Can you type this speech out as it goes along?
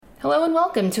Hello and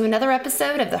welcome to another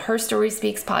episode of the Her Story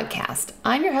Speaks podcast.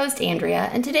 I'm your host, Andrea,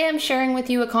 and today I'm sharing with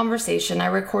you a conversation I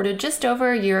recorded just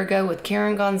over a year ago with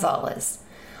Karen Gonzalez.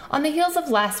 On the heels of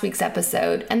last week's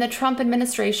episode and the Trump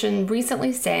administration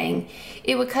recently saying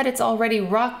it would cut its already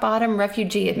rock-bottom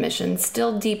refugee admissions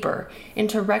still deeper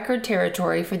into record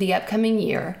territory for the upcoming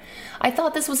year, I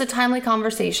thought this was a timely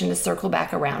conversation to circle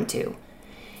back around to.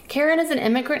 Karen is an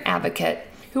immigrant advocate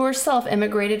who herself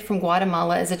immigrated from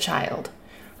Guatemala as a child.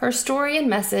 Her story and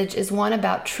message is one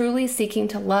about truly seeking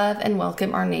to love and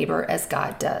welcome our neighbor as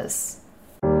God does.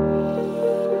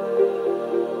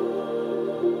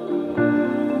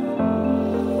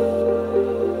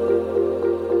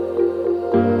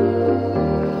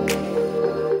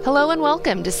 Hello and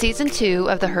welcome to Season 2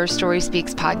 of the Her Story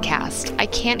Speaks podcast. I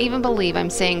can't even believe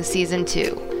I'm saying Season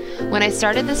 2. When I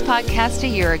started this podcast a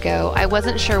year ago, I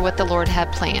wasn't sure what the Lord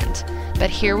had planned.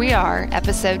 But here we are,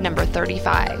 episode number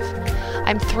 35.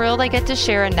 I'm thrilled I get to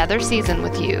share another season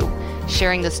with you,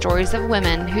 sharing the stories of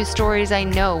women whose stories I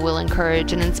know will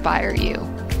encourage and inspire you.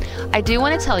 I do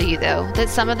want to tell you, though, that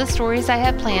some of the stories I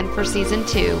have planned for Season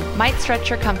 2 might stretch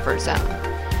your comfort zone.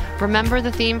 Remember,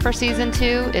 the theme for Season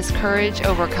 2 is courage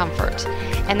over comfort,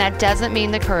 and that doesn't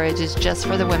mean the courage is just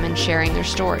for the women sharing their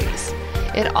stories.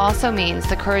 It also means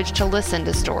the courage to listen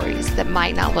to stories that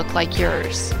might not look like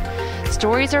yours.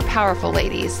 Stories are powerful,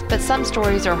 ladies, but some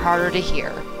stories are harder to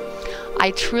hear.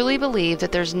 I truly believe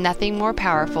that there's nothing more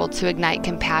powerful to ignite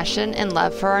compassion and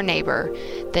love for our neighbor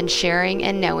than sharing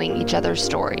and knowing each other's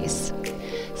stories.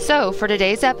 So, for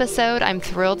today's episode, I'm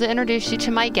thrilled to introduce you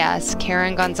to my guest,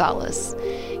 Karen Gonzalez.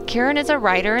 Karen is a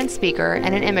writer and speaker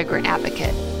and an immigrant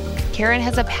advocate. Karen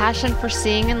has a passion for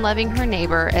seeing and loving her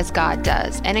neighbor as God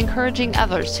does and encouraging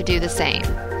others to do the same.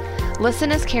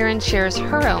 Listen as Karen shares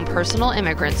her own personal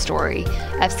immigrant story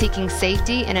of seeking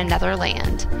safety in another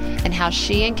land and how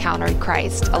she encountered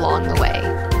Christ along the way.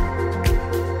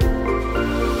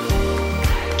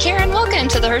 Karen, welcome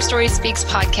to the Her Story Speaks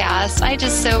podcast. I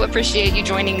just so appreciate you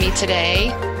joining me today.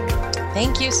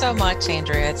 Thank you so much,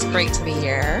 Andrea. It's great to be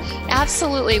here.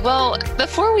 Absolutely. Well,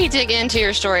 before we dig into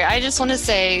your story, I just want to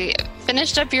say,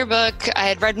 finished up your book. I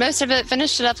had read most of it,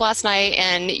 finished it up last night,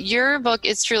 and your book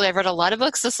is truly, I've read a lot of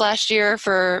books this last year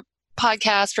for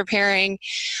podcasts, preparing.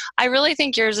 I really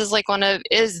think yours is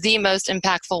is the most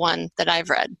impactful one that I've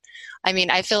read. I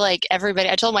mean, I feel like everybody,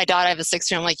 I told my daughter, I have a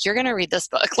 6-year-old, I'm like, you're going to read this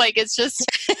book. It's just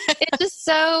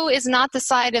so is not the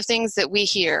side of things that we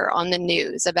hear on the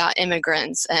news about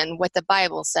immigrants and what the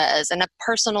Bible says and a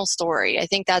personal story. I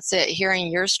think that's it. Hearing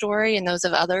your story and those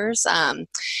of others,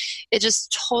 it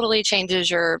just totally changes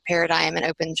your paradigm and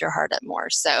opens your heart up more.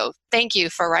 So thank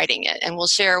you for writing it. And we'll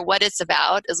share what it's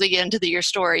about as we get into your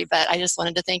story. But I just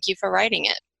wanted to thank you for writing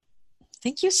it.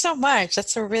 Thank you so much.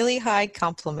 That's a really high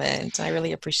compliment. I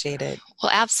really appreciate it.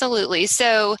 Well, absolutely.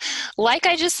 So, like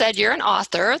I just said, you're an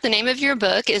author. The name of your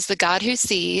book is The God Who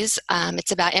Sees.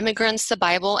 It's about immigrants, the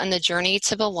Bible, and the journey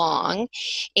to belong.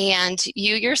 And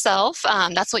you yourself,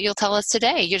 that's what you'll tell us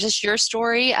today. You're just your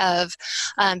story of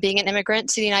being an immigrant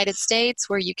to the United States,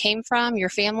 where you came from, your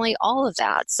family, all of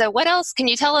that. So what else can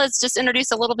you tell us? Just introduce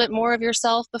a little bit more of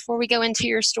yourself before we go into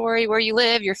your story, where you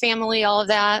live, your family, all of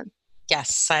that.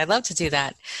 Yes, I'd love to do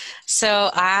that.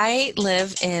 So I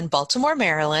live in Baltimore,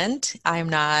 Maryland. I'm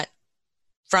not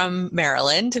from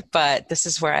Maryland, but this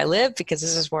is where I live because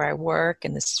this is where I work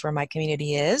and this is where my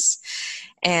community is.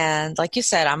 And like you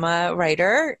said, I'm a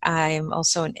writer. I'm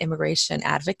also an immigration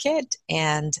advocate,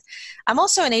 and I'm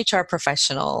also an HR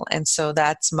professional. And so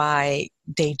that's my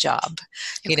day job,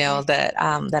 that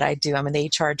I do. I'm an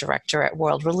HR director at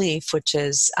World Relief, which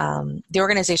is the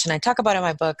organization I talk about in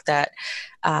my book that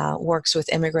works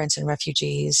with immigrants and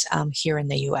refugees here in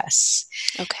the U.S.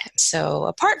 Okay. So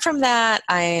apart from that,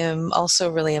 I am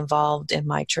also really involved in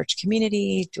my church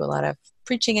community, do a lot of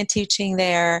preaching and teaching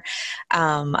there.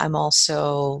 I'm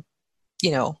also,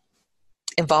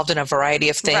 involved in a variety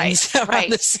of things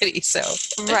around the city. So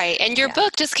right. And your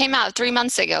book just came out 3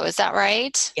 months ago. Is that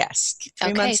right? Yes.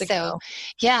 3 months ago.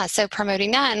 So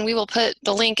promoting that, and we will put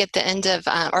the link at the end of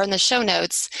or in the show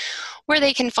notes where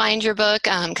they can find your book,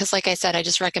 because like I said, I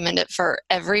just recommend it for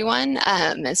everyone,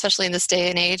 especially in this day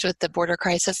and age with the border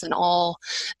crisis and all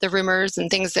the rumors and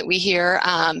things that we hear.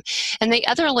 And the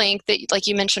other link that, like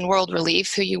you mentioned, World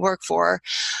Relief, who you work for,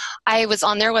 I was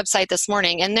on their website this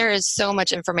morning, and there is so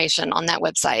much information on that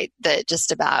website that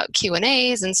just about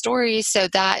Q&As and stories. So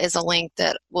that is a link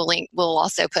that we'll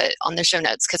also put on the show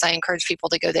notes, because I encourage people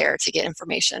to go there to get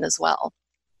information as well.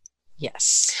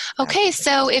 Yes. Okay,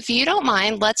 so if you don't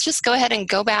mind, let's just go ahead and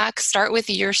go back, start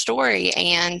with your story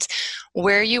and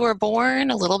where you were born,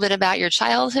 a little bit about your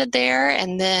childhood there,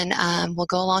 and then we'll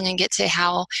go along and get to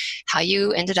how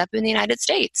you ended up in the United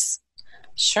States.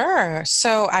 Sure.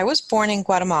 So I was born in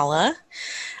Guatemala,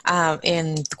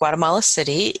 in Guatemala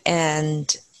City,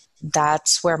 and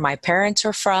that's where my parents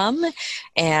are from.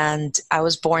 And I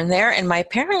was born there. And my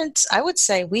parents, I would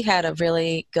say we had a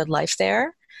really good life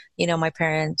there. You know, my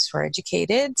parents were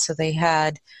educated, so they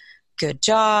had good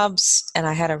jobs, and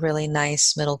I had a really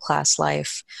nice middle class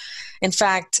life. In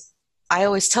fact, I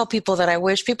always tell people that I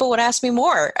wish people would ask me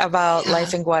more about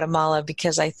life in Guatemala,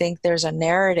 because I think there's a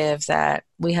narrative that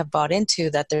we have bought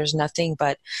into that there's nothing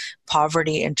but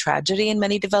poverty and tragedy in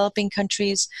many developing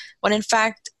countries, when in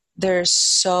fact, there's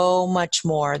so much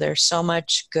more. There's so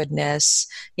much goodness.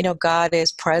 You know, God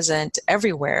is present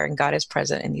everywhere, and God is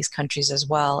present in these countries as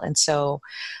well. And so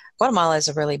Guatemala is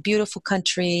a really beautiful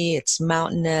country. It's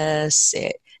mountainous.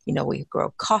 We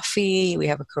grow coffee. We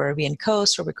have a Caribbean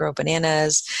coast where we grow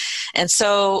bananas. And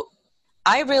so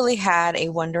I really had a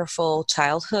wonderful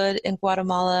childhood in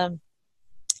Guatemala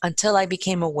until I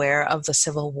became aware of the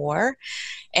Civil War.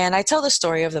 And I tell the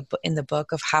story in the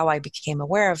book of how I became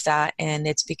aware of that. And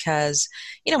it's because,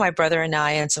 my brother and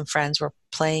I and some friends were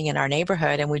playing in our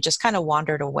neighborhood, and we just kind of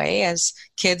wandered away, as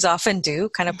kids often do,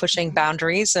 kind of pushing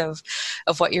boundaries of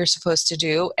what you're supposed to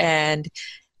do. And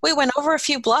we went over a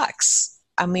few blocks.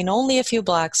 I mean, only a few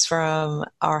blocks from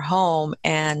our home.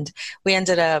 And we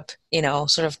ended up,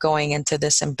 sort of going into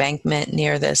this embankment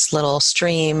near this little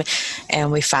stream,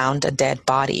 and we found a dead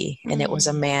body. And it was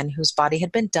a man whose body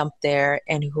had been dumped there,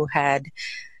 and who had,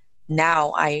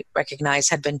 now I recognize,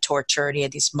 had been tortured. He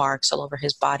had these marks all over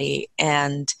his body.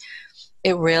 And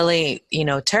it really,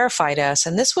 terrified us.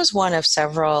 And this was one of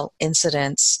several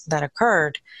incidents that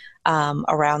occurred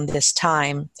around this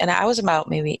time. And I was about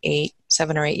maybe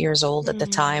 7 or 8 years old at the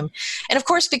time. And of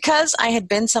course, because I had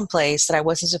been someplace that I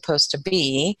wasn't supposed to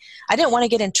be, I didn't want to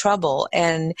get in trouble.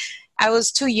 And I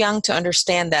was too young to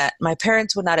understand that my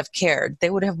parents would not have cared. They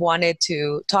would have wanted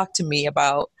to talk to me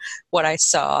about what I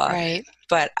saw. Right.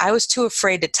 But I was too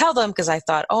afraid to tell them, because I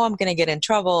thought, I'm going to get in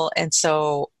trouble. And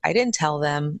so I didn't tell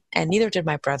them, and neither did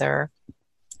my brother.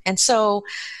 And so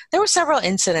there were several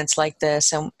incidents like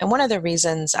this. And one of the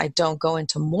reasons I don't go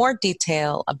into more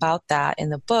detail about that in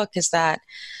the book is that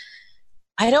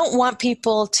I don't want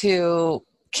people to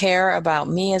care about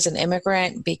me as an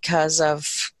immigrant because of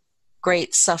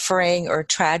great suffering or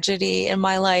tragedy in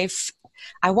my life.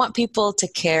 I want people to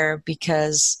care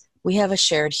because we have a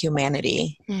shared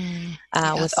humanity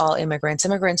with all immigrants.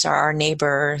 Immigrants are our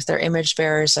neighbors. They're image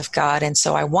bearers of God. And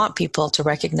so I want people to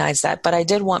recognize that. But I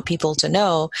did want people to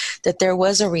know that there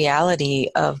was a reality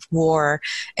of war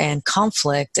and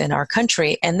conflict in our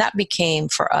country. And that became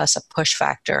for us a push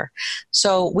factor.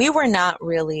 So we were not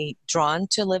really drawn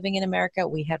to living in America.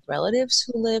 We had relatives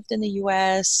who lived in the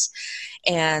U.S.,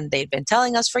 and they'd been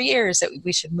telling us for years that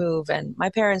we should move. And my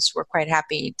parents were quite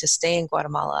happy to stay in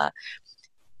Guatemala.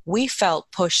 We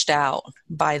felt pushed out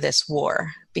by this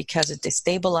war because it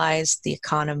destabilized the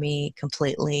economy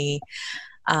completely.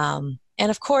 And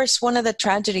of course, one of the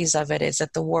tragedies of it is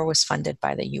that the war was funded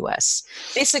by the U.S.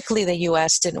 Basically, the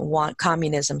U.S. didn't want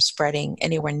communism spreading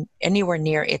anywhere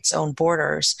near its own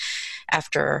borders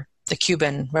after the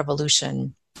Cuban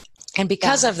Revolution. And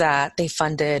because of that, they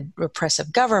funded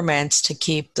repressive governments to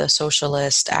keep the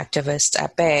socialist activists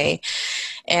at bay.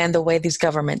 And the way these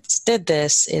governments did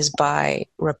this is by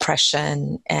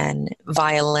repression and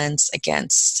violence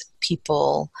against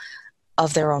people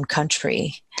of their own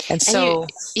country. And so,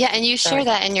 you share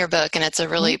that in your book, and it's a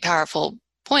really powerful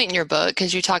point in your book,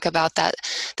 because you talk about that,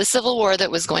 the Civil War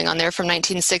that was going on there from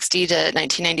 1960 to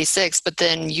 1996, but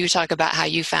then you talk about how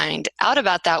you find out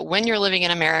about that when you're living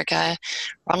in America.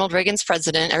 Ronald Reagan's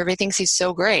president, everybody thinks he's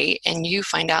so great, and you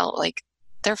find out like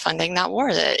they're funding that war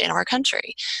in our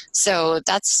country. So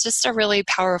that's just a really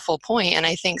powerful point, and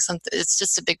I think it's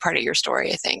just a big part of your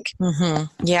story, I think.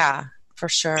 Yeah, for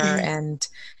sure. And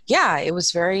yeah, it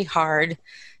was very hard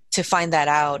to find that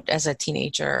out as a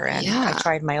teenager. And I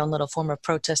tried my own little form of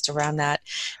protest around that.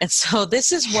 And so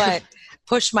this is what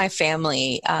pushed my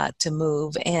family to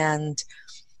move. And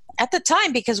at the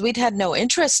time, because we'd had no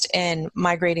interest in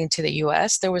migrating to the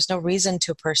U.S., there was no reason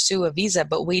to pursue a visa,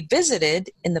 but we'd visited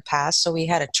in the past, so we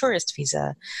had a tourist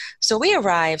visa. So we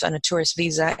arrived on a tourist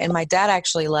visa, and my dad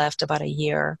actually left about a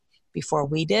year before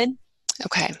we did.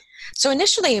 Okay. So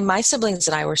initially, my siblings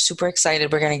and I were super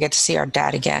excited. We're going to get to see our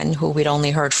dad again, who we'd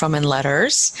only heard from in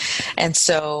letters. And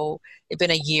so it'd been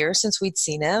a year since we'd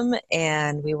seen him,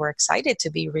 and we were excited to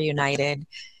be reunited.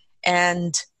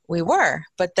 And we were.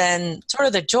 But then sort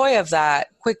of the joy of that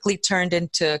quickly turned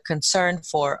into concern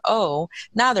for, oh,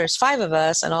 now there's 5 of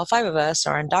us and all 5 of us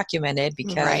are undocumented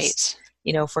because, Right.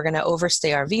 if we're going to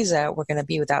overstay our visa, we're going to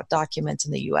be without documents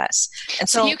in the U.S. And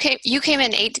So so you came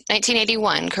in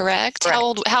 1981, correct?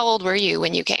 right, How old were you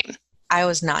when you came? I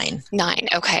was 9. 9.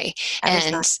 Okay. I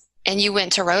was 9. And you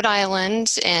went to Rhode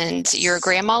Island, and your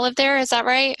grandma lived there, is that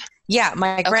right? Yeah,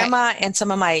 my Okay. grandma and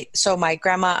my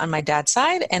grandma on my dad's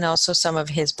side, and also some of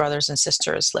his brothers and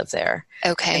sisters live there.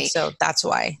 And Okay. so that's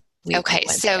why we Okay.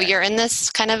 went So there. you're in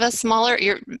this kind of a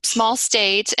small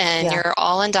state, and Yeah. you're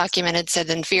all undocumented. So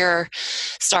then fear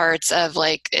starts of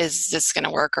like, is this going to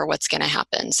work or what's going to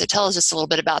happen? So tell us just a little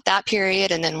bit about that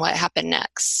period and then what happened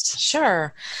next.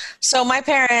 Sure. So my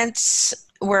parents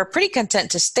were pretty content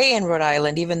to stay in Rhode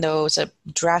Island, even though it was a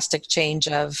drastic change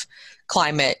of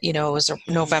climate. It was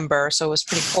November, so it was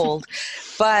pretty cold.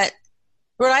 But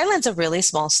Rhode Island's a really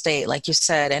small state, like you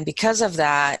said, and because of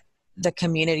that, the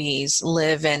communities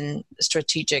live in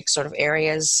strategic sort of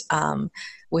areas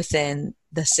within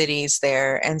the cities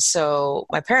there. And so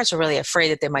my parents were really afraid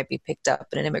that they might be picked up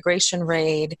in an immigration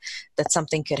raid, that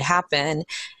something could happen.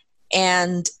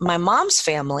 And my mom's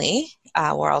family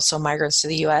were also migrants to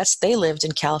the U.S. They lived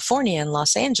in California and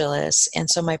Los Angeles. And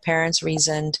so my parents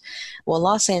reasoned, well,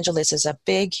 Los Angeles is a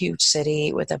big, huge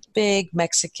city with a big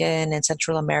Mexican and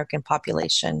Central American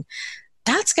population.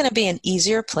 That's going to be an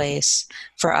easier place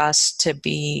for us to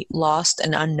be lost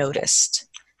and unnoticed.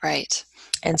 Right.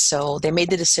 And so they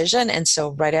made the decision. And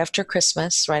so right after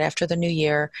Christmas, right after the new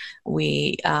year,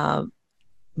 we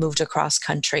moved across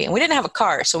country, and we didn't have a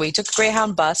car. So we took a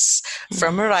Greyhound bus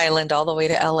from Rhode Island all the way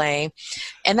to LA.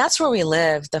 And that's where we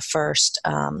lived the first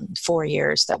 4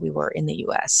 years that we were in the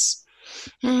US.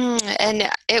 And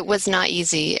it was not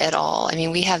easy at all. I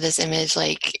mean, we have this image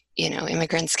like,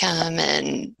 immigrants come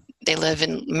and they live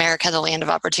in America, the land of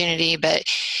opportunity, but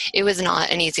it was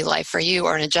not an easy life for you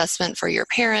or an adjustment for your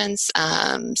parents.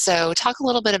 So talk a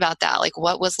little bit about that. Like,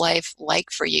 what was life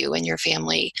like for you and your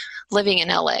family living in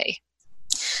LA?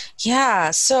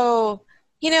 Yeah. So,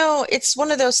 it's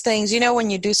one of those things, when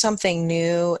you do something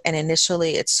new and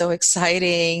initially it's so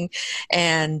exciting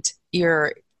and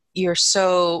you're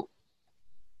so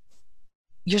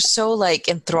like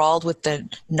enthralled with the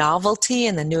novelty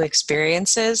and the new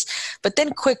experiences, but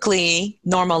then quickly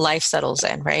normal life settles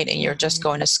in, right? And you're just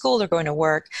going to school or going to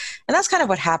work. And that's kind of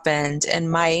what happened. And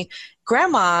my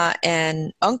grandma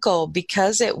and uncle,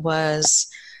 because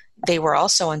they were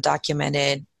also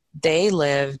undocumented, they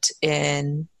lived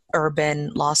in urban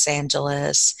Los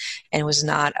Angeles, and it was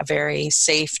not a very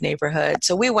safe neighborhood.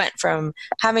 So we went from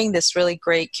having this really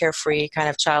great carefree kind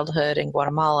of childhood in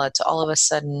Guatemala to all of a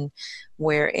sudden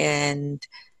we're in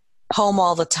home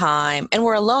all the time and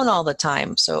we're alone all the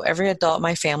time. So every adult in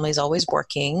my family is always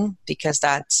working, because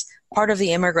that's part of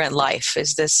the immigrant life,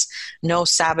 is this no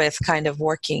Sabbath kind of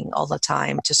working all the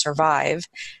time to survive.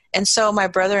 And so my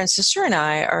brother and sister and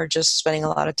I are just spending a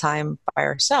lot of time by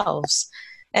ourselves.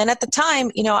 And at the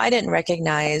time, I didn't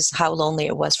recognize how lonely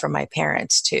it was for my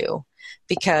parents too,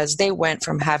 because they went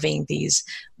from having these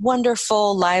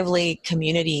wonderful, lively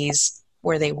communities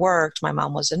where they worked. My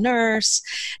mom was a nurse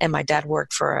and my dad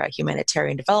worked for a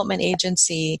humanitarian development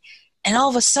agency. And all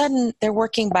of a sudden they're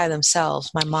working by themselves.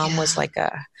 My mom was like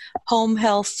a home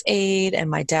health aide, and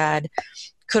my dad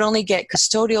could only get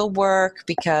custodial work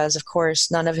because, of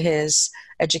course, none of his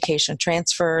education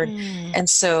transferred. And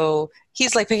so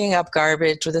he's like picking up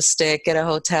garbage with a stick at a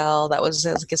hotel. That was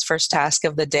like his first task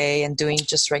of the day, and doing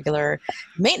just regular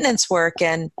maintenance work.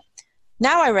 And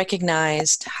now I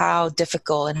recognized how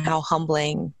difficult and how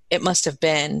humbling it must have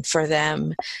been for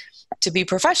them to be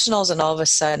professionals and all of a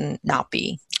sudden not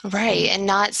be. Right. And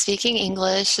not speaking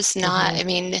English, just not, I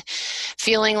mean,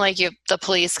 feeling like the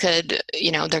police could,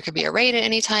 there could be a raid at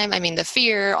any time. I mean, the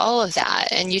fear, all of that.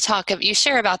 And you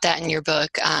share about that in your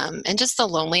book, and just the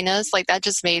loneliness, like that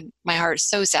just made my heart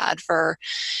so sad for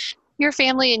your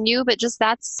family and you, but just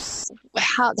that's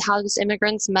how just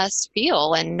immigrants must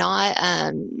feel, and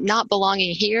not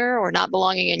belonging here or not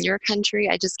belonging in your country.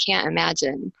 I just can't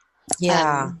imagine.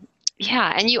 Yeah.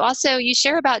 And you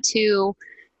share about too,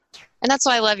 and that's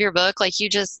why I love your book. Like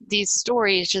these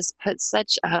stories just put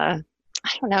such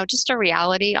just a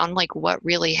reality on like what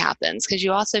really happens. Cause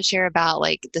you also share about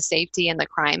like the safety and the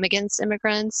crime against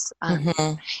immigrants.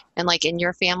 And like in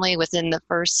your family within the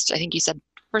first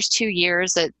 2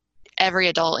 years that every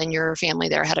adult in your family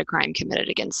there had a crime committed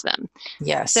against them.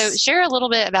 Yes. So share a little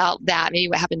bit about that. Maybe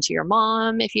what happened to your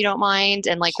mom, if you don't mind,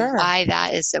 and like why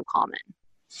that is so common.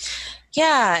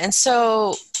 Yeah. And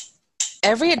so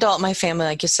every adult in my family,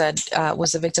 like you said,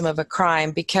 was a victim of a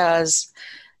crime, because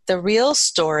The real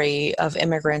story of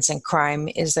immigrants and crime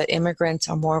is that immigrants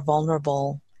are more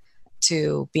vulnerable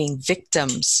to being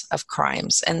victims of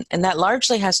crimes. And that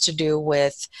largely has to do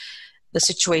with the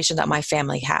situation that my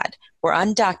family had. We're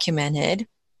undocumented.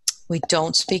 We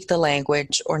don't speak the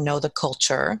language or know the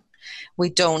culture. We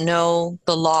don't know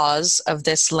the laws of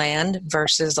this land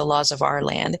versus the laws of our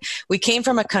land. We came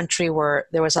from a country where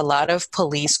there was a lot of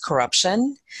police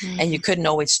corruption, and you couldn't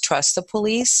always trust the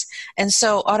police. And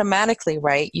so automatically,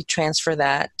 right, you transfer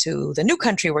that to the new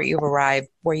country where you've arrived,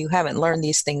 where you haven't learned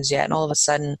these things yet. And all of a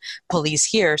sudden, police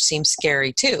here seems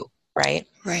scary too, right?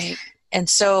 Right. And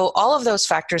so all of those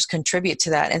factors contribute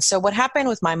to that. And so what happened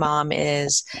with my mom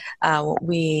is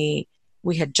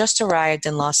we had just arrived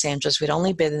in Los Angeles. We'd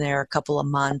only been there a couple of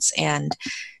months, and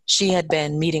she had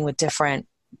been meeting with different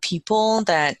people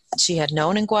that she had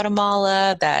known in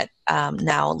Guatemala that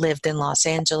now lived in Los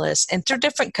Angeles, and through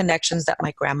different connections that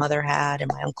my grandmother had and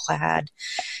my uncle had.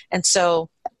 And so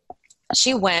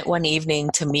she went one evening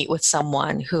to meet with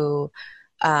someone who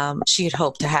she had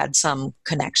hoped to had some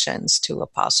connections to a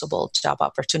possible job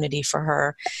opportunity for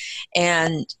her.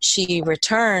 And she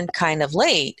returned kind of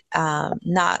late,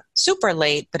 not super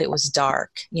late, but it was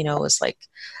dark. You know, it was like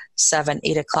 7,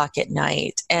 8 o'clock at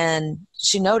night. And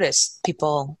she noticed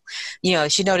people, you know,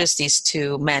 she noticed these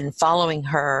two men following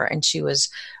her, and she was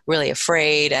really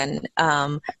afraid. And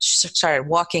she started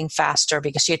walking faster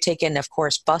because she had taken, of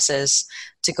course, buses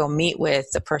to go meet with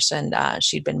the person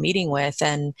she'd been meeting with.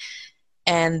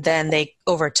 And then they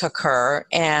overtook her,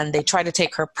 and they tried to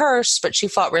take her purse, but she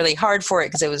fought really hard for it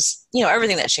because it was, you know,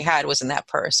 everything that she had was in that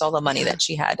purse, all the money that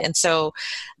she had. And so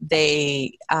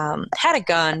they had a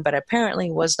gun, but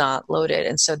apparently was not loaded.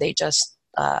 And so they just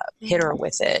hit her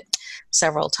with it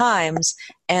several times.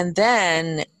 And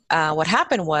then what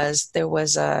happened was there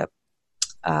was an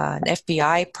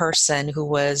FBI person who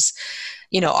was,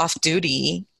 you know, off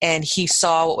duty, and he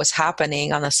saw what was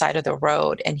happening on the side of the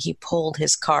road, and he pulled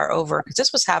his car over because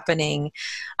this was happening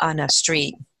on a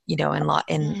street, you know,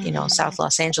 in you know, South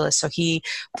Los Angeles. So he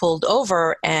pulled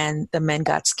over, and the men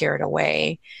got scared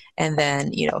away. And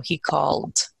then, you know, he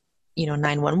called, you know,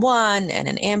 911, and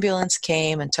an ambulance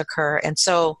came and took her. And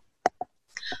so,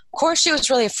 of course, she was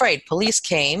really afraid. Police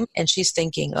came, and she's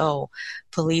thinking, oh,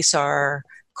 police are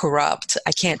corrupt.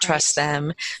 I can't trust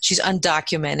them. She's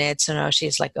undocumented. So now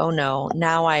she's like, oh no,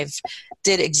 now I've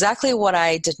did exactly what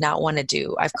I did not want to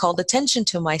do. I've called attention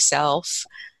to myself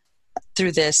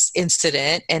through this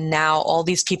incident, and now all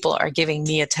these people are giving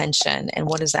me attention. And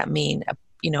what does that mean,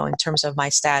 you know, in terms of my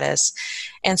status?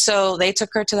 And so they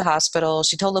took her to the hospital.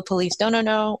 She told the police,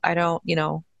 no, I don't, you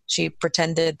know, she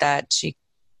pretended that she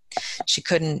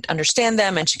couldn't understand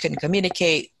them and she couldn't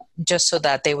communicate just so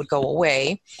that they would go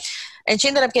away. And she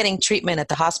ended up getting treatment at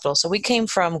the hospital. So we came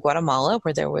from Guatemala,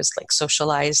 where there was like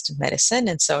socialized medicine.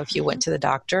 And so if you went to the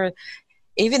doctor,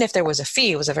 even if there was a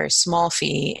fee, it was a very small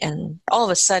fee. And all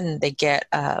of a sudden they get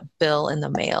a bill in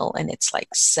the mail, and it's like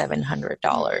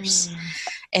 $700.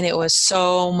 And it was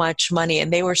so much money.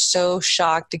 And they were so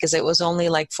shocked because it was only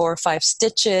like 4 or 5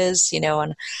 stitches, you know,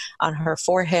 on her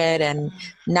forehead. And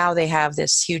now they have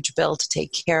this huge bill to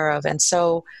take care of. And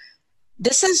so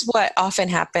this is what often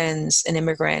happens in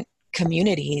immigrant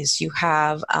communities. You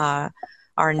have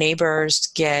our neighbors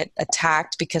get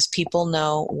attacked because people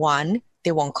know, one,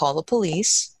 they won't call the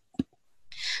police.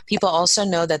 People also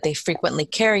know that they frequently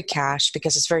carry cash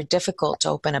because it's very difficult to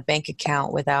open a bank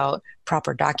account without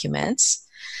proper documents.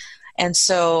 And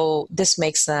so this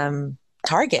makes them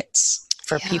targets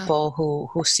for people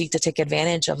who seek to take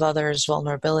advantage of others'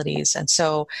 vulnerabilities. And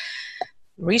so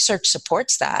research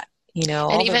supports that. You know,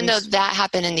 and even though that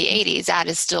happened in the 80s, that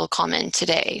is still common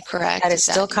today, correct? That is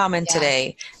still common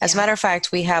today. As a matter of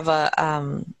fact, we have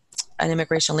an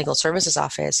immigration legal services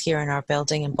office here in our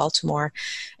building in Baltimore.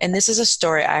 And this is a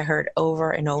story I heard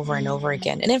over and over and over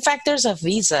again. And in fact, there's a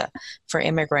visa for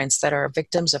immigrants that are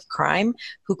victims of crime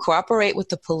who cooperate with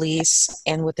the police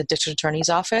and with the district attorney's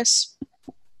office.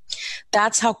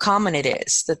 That's how common it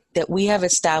is that we have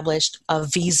established a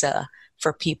visa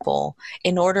for people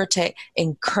in order to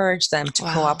encourage them to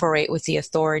cooperate with the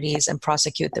authorities and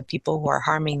prosecute the people who are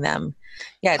harming them.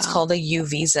 Yeah, it's called a U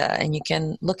visa, and you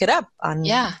can look it up on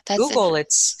Google.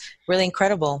 It's really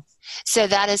incredible. So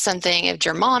that is something, if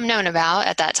your mom known about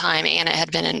at that time, and it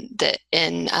had been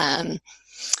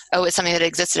it's something that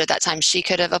existed at that time, she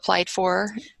could have applied for?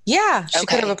 Yeah, she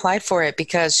could have applied for it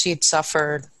because she'd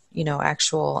suffered, you know,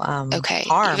 actual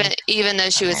harm. Even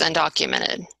though she was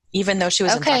undocumented. Even though she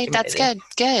was undocumented. That's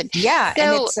good. Yeah, so,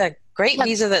 and it's a great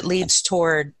visa that leads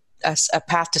toward a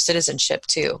path to citizenship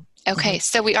too. Okay,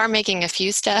 so we are making a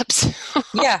few steps.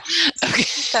 Yeah, Okay.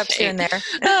 steps here and there.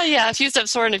 Oh, yeah, a few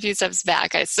steps forward and a few steps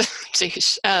back.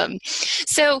 Geez.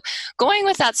 So going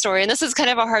with that story, and this is kind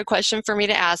of a hard question for me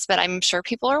to ask, but I'm sure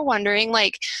people are wondering,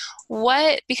 like,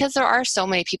 because there are so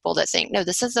many people that think, no,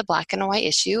 this is a black and white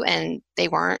issue, and they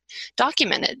weren't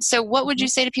documented. So what would you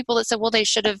say to people that said, well, they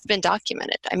should have been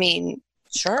documented? I mean,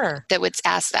 Sure. that would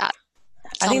ask that.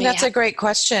 I think that's a great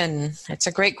question. It's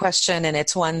a great question, and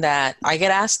it's one that I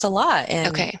get asked a lot. And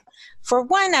okay. For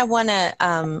one, I want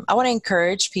to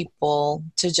encourage people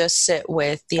to just sit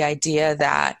with the idea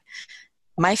that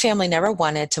my family never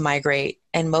wanted to migrate,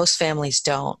 and most families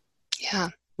don't. Yeah.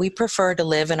 We prefer to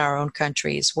live in our own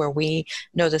countries where we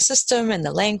know the system and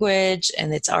the language,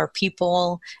 and it's our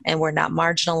people, and we're not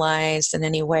marginalized in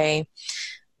any way.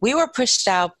 We were pushed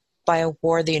out by a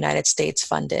war the United States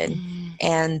funded.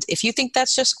 And if you think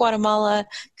that's just Guatemala,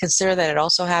 consider that it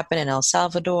also happened in El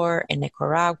Salvador, in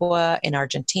Nicaragua, in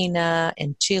Argentina,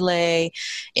 in Chile,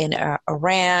 in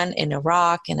Iran, in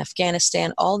Iraq, in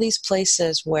Afghanistan, all these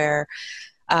places where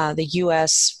the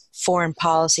U.S. foreign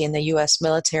policy and the U.S.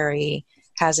 military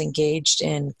has engaged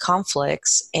in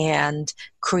conflicts and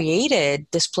created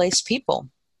displaced people.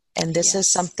 And this is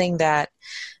something that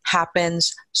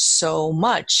happens so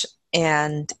much.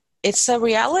 And it's a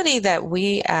reality that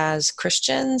we as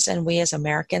Christians and we as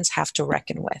Americans have to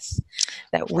reckon with,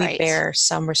 that we bear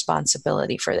some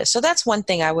responsibility for this. So that's one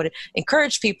thing I would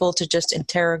encourage people to just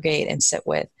interrogate and sit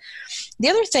with. The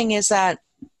other thing is that,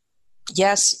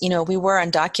 yes, we were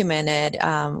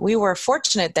undocumented. We were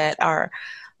fortunate that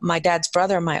my dad's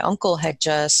brother, my uncle, had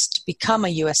just become a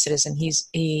U.S. citizen.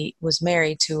 He was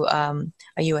married to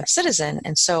a U.S. citizen,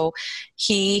 and so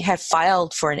he had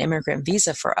filed for an immigrant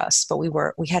visa for us, but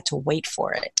we had to wait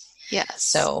for it. Yes.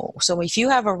 So if you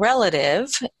have a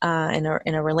relative in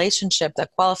a relationship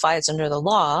that qualifies under the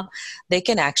law, they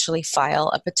can actually file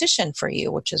a petition for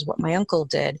you, which is what my uncle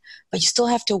did. But you still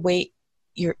have to wait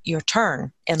your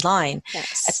turn in line.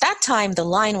 Yes. At that time, the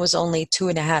line was only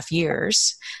 2.5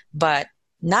 years, but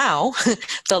now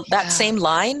that same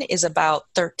line is about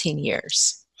 13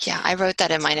 years. Yeah, I wrote that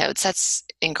in my notes. That's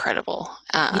incredible.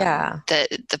 How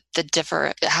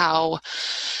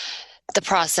the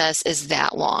process is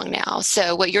that long now.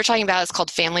 So what you're talking about is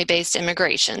called family-based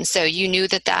immigration. So you knew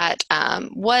that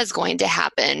was going to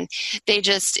happen.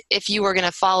 If you were going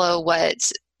to follow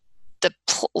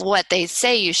what they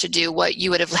say you should do, what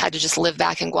you would have had to just live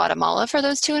back in Guatemala for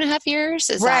those 2.5 years?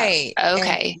 Is right. That,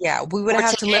 okay. And, we would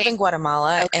have to live in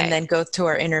Guatemala and then go to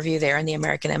our interview there in the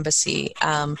American Embassy.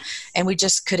 And we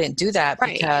just couldn't do that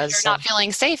because you're not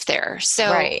feeling safe there.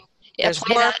 So there's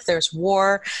work, there's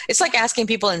war. It's like asking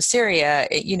people in Syria,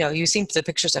 you see the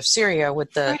pictures of Syria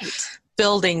with the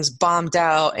buildings bombed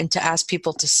out, and to ask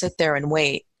people to sit there and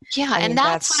wait. Yeah, and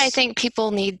that's what I think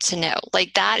people need to know.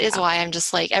 Like, that is why I'm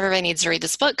just like, everybody needs to read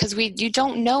this book, because you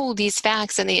don't know these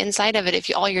facts and the inside of it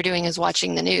if all you're doing is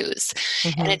watching the news.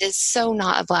 Mm-hmm. And it is so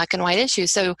not a black and white issue.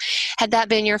 So had that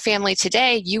been your family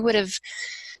today, you would have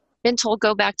been told,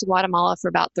 go back to Guatemala for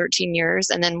about 13 years,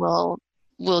 and then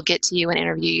we'll get to you and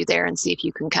interview you there and see if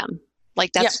you can come.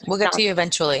 Like, we'll get to you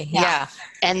eventually. Yeah.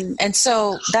 And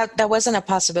so that wasn't a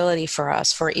possibility for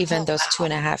us for even those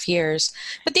 2.5 years.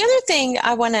 But the other thing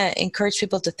I want to encourage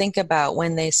people to think about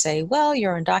when they say, well,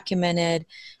 you're undocumented,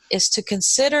 is to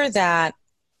consider that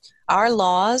our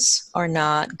laws are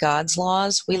not God's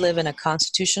laws. We live in a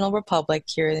constitutional republic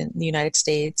here in the United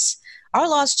States. Our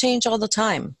laws change all the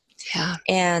time. Yeah.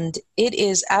 And it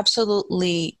is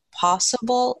absolutely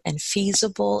possible and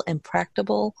feasible and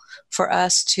practicable for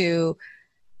us to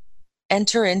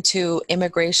enter into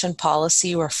immigration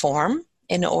policy reform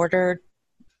in order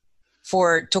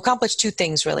to accomplish two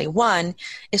things, really. One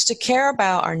is to care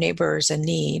about our neighbors in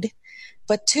need,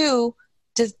 but two,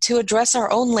 to address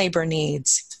our own labor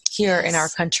needs here in our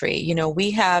country.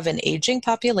 We have an aging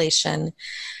population.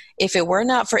 If it were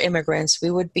not for immigrants,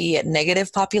 we would be at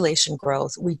negative population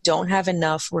growth. We don't have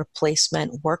enough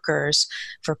replacement workers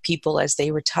for people as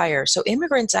they retire. So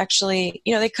immigrants actually,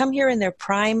 they come here in their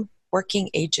prime working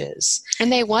ages.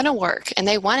 And they want to work and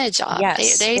they want a job.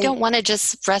 Yes, they don't want to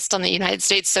just rest on the United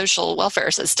States social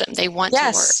welfare system. They want to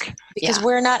work. Because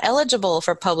we're not eligible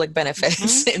for public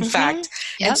benefits, in fact.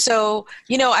 Yep. And so,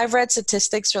 I've read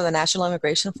statistics from the National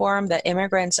Immigration Forum that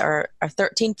immigrants are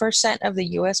 13% of the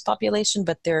U.S. population,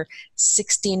 but they're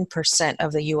 16%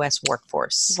 of the U.S.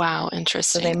 workforce. Wow,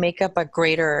 interesting. So they make up a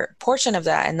greater portion of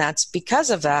that, and that's because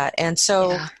of that. And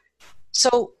so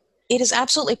it is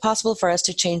absolutely possible for us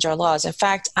to change our laws. In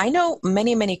fact, I know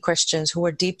many, many Christians who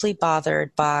are deeply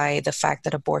bothered by the fact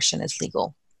that abortion is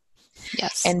legal.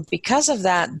 Yes. And because of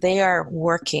that, they are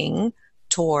working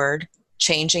toward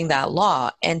changing that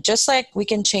law. And just like we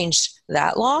can change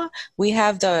that law, we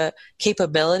have the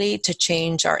capability to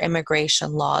change our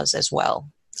immigration laws as well.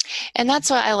 And that's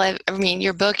what I love. I mean,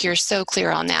 your book, you're so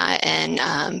clear on that,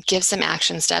 and give some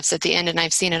action steps at the end. And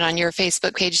I've seen it on your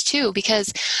Facebook page too,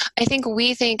 because I think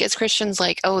we think as Christians,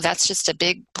 like, oh, that's just a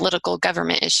big political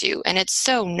government issue. And it's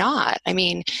so not. I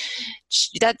mean,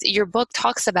 that your book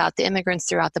talks about the immigrants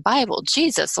throughout the Bible.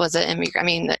 Jesus was an immigrant. I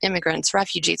mean, the immigrants,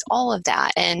 refugees, all of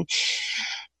that. And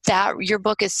that your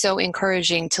book is so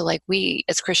encouraging to, like, we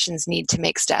as Christians need to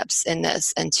make steps in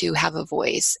this and to have a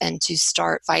voice and to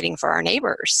start fighting for our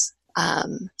neighbors.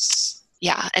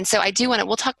 Yeah. And so I do want to,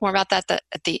 we'll talk more about that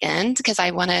at the end, because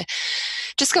I want to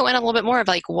just go in a little bit more of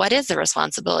like, what is the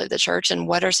responsibility of the church and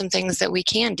what are some things that we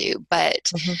can do?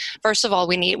 But first of all,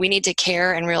 we need to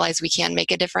care and realize we can make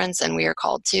a difference, and we are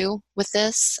called to with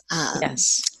this.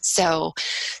 Yes. So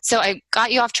I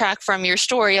got you off track from your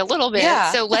story a little bit.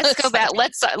 Yeah. So let's go back.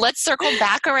 Let's circle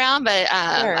back around. But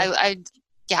sure.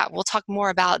 Yeah, we'll talk more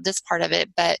about this part of it,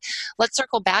 but let's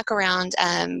circle back around.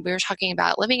 We were talking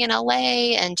about living in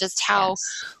LA and just how,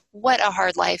 what a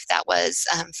hard life that was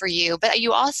for you. But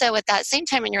you also, at that same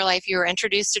time in your life, you were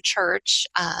introduced to church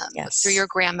through your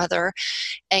grandmother,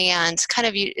 and kind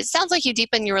of it sounds like you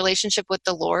deepened your relationship with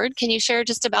the Lord. Can you share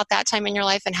just about that time in your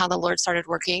life and how the Lord started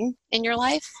working in your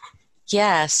life?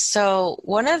 Yes. So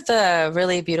one of the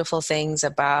really beautiful things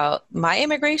about my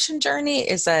immigration journey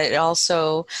is that it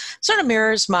also sort of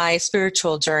mirrors my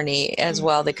spiritual journey as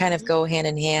well. They kind of go hand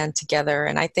in hand together.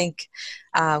 And I think,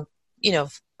 of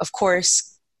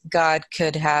course, God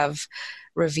could have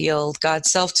revealed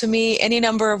God's self to me any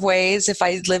number of ways if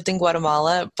I lived in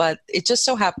Guatemala, but it just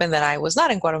so happened that I was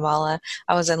not in Guatemala.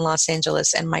 I was in Los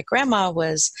Angeles, and my grandma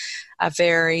was a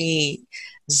very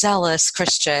zealous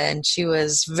Christian. She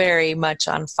was very much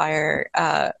on fire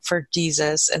for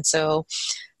Jesus. And so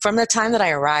from the time that I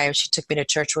arrived, she took me to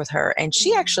church with her, and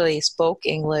she actually spoke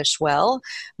English well.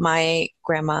 My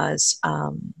grandma's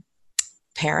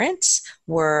parents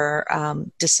were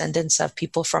descendants of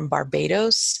people from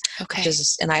Barbados, which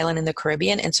is an island in the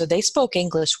Caribbean. And so they spoke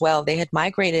English well. They had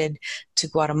migrated to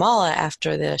Guatemala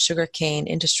after the sugarcane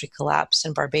industry collapsed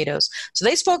in Barbados. So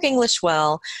they spoke English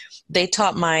well. They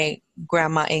taught my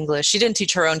grandma English. She didn't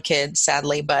teach her own kids,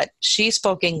 sadly, but she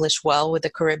spoke English well with a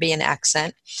Caribbean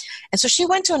accent. And so she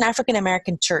went to an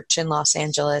African-American church in Los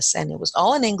Angeles, and it was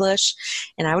all in English.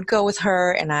 And I would go with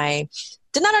her, and I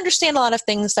did not understand a lot of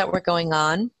things that were going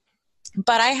on,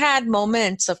 but I had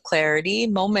moments of clarity,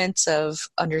 moments of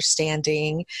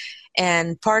understanding.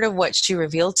 And part of what she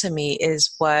revealed to me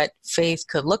is what faith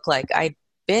could look like. I'd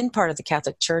been part of the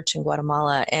Catholic Church in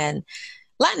Guatemala, and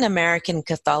Latin American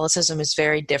Catholicism is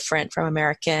very different from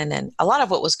American. And a lot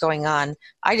of what was going on,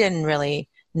 I didn't really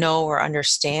know or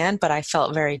understand, but I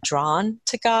felt very drawn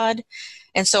to God.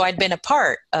 And so I'd been a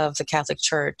part of the Catholic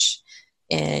Church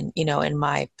in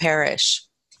my parish.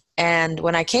 And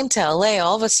when I came to LA,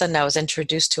 all of a sudden I was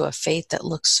introduced to a faith that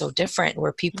looks so different,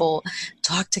 where people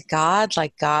talk to God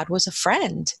like God was a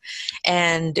friend,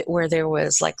 and where there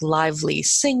was like lively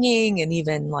singing and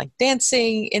even like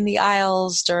dancing in the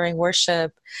aisles during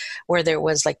worship, where there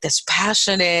was like this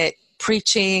passionate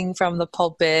preaching from the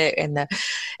pulpit, and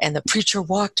the preacher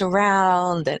walked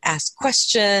around and asked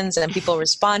questions, and people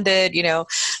responded,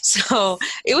 So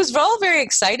it was all very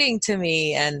exciting to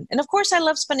me. And of course, I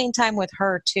loved spending time with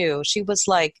her too. She was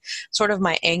like sort of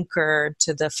my anchor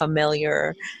to the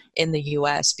familiar in the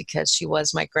U.S. because she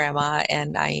was my grandma,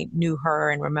 and I knew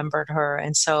her and remembered her.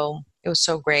 And so it was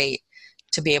so great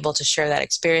to be able to share that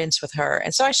experience with her.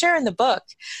 And so I share in the book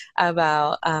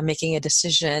about making a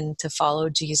decision to follow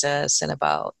Jesus, and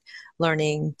about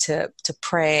learning to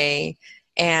pray,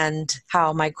 and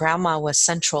how my grandma was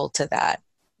central to that.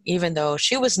 Even though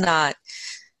she was not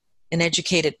an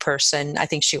educated person, I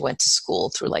think she went to school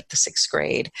through like the 6th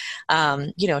grade.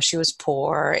 She was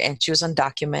poor and she was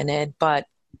undocumented, but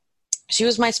she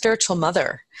was my spiritual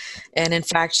mother. And in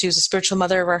fact, she was a spiritual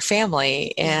mother of our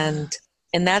family. And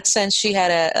in that sense, she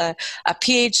had a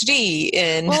PhD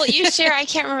in... Well, you share, I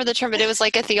can't remember the term, but it was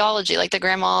like a theology, like the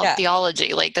grandma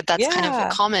theology, like that's kind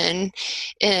of common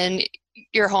in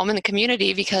your home and the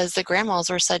community, because the grandmas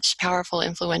were such powerful,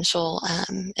 influential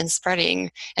in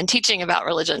spreading and teaching about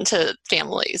religion to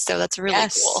families. So that's really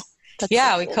cool. That's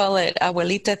so we cool. Call it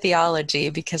abuelita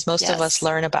theology, because most of us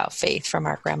learn about faith from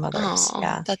our grandmothers.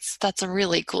 Oh, that's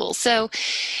really cool. So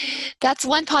that's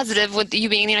one positive with you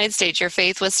being in the United States. Your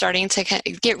faith was starting to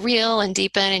get real and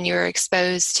deepen, and you were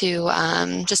exposed to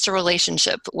just a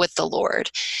relationship with the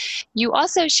Lord. You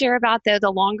also share about, though,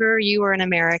 the longer you were in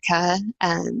America,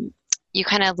 you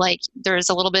kind of like, there's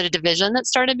a little bit of division that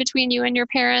started between you and your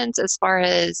parents as far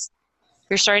as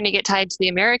you're starting to get tied to the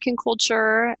American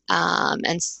culture,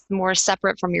 and more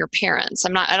separate from your parents.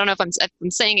 I don't know if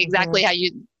I'm saying exactly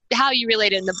how you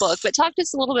relate it in the book, but talk to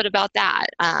us a little bit about that,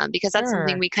 because that's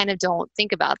something Sure. we kind of don't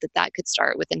think about, that could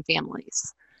start within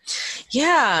families.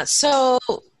 Yeah. So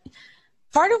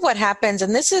part of what happens,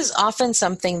 and this is often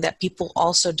something that people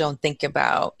also don't think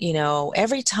about,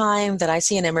 every time that I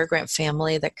see an immigrant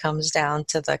family that comes down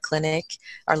to the clinic,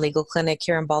 our legal clinic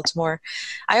here in Baltimore,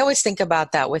 I always think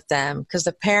about that with them because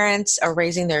the parents are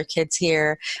raising their kids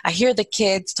here. I hear the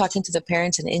kids talking to the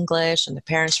parents in English and the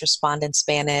parents respond in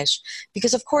Spanish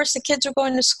because, of course, the kids are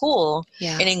going to school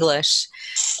in English,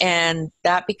 and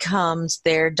that becomes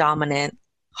their dominant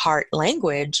heart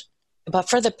language. But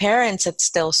for the parents, it's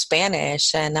still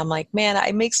Spanish. And I'm like, man,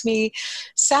 it makes me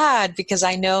sad because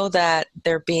I know that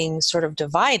they're being sort of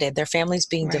divided. Their family's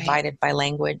being divided by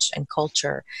language and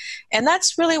culture. And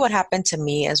that's really what happened to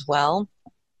me as well.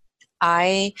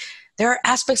 There are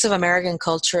aspects of American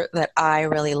culture that I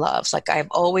really love. Like I've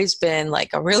always been like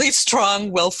a really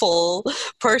strong, willful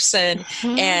person.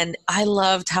 And I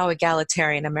loved how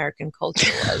egalitarian American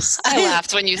culture was. I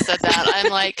laughed when you said that.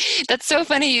 I'm like, that's so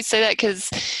funny you say that because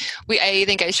I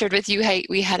think I shared with you, hey,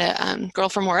 we had a girl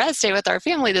from Juarez stay with our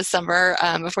family this summer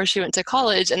before she went to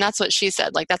college. And that's what she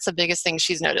said. Like, that's the biggest thing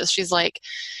she's noticed. She's like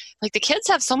the kids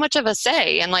have so much of a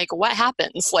say and like what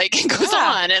happens, like it goes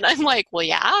on. And I'm like, well,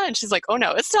 yeah. And she's like, oh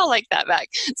no, it's not like that back.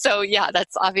 So yeah,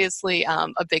 that's obviously a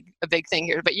big thing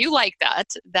here, but you like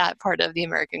that part of the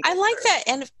American culture. I like that.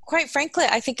 And quite frankly,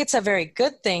 I think it's a very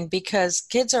good thing because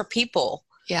kids are people.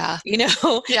 Yeah.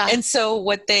 Yeah. And so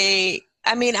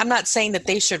I'm not saying that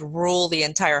they should rule the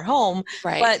entire home,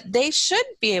 but they should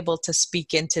be able to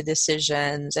speak into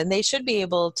decisions and they should be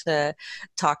able to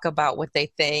talk about what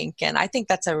they think. And I think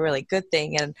that's a really good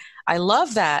thing. And I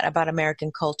love that about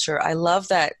American culture. I love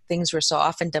that things were so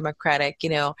often democratic.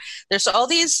 There's all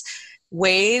these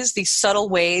ways, these subtle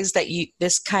ways that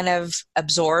this kind of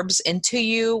absorbs into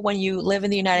you when you live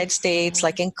in the United States,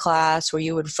 like in class where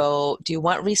you would vote. Do you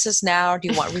want recess now or do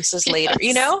you want recess later?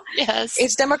 Yes.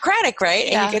 It's democratic, right?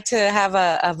 Yeah. And you get to have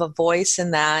a voice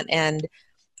in that. And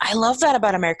I love that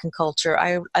about American culture.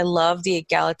 I love the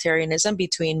egalitarianism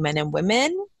between men and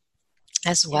women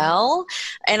as well.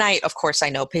 And of course, I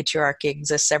know patriarchy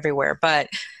exists everywhere, but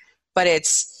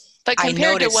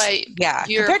compared to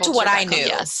what I knew.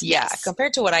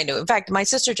 Compared to what I knew. In fact, my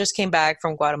sister just came back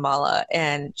from Guatemala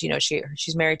and,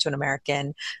 she's married to an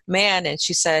American man. And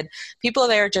she said people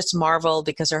there just marveled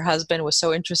because her husband was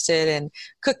so interested in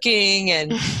cooking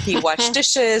and he washed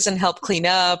dishes and helped clean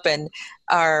up. And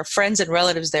our friends and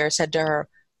relatives there said to her,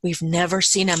 we've never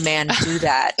seen a man do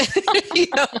that.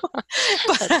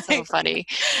 That's so funny.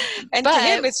 And to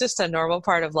him, it's just a normal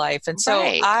part of life. And so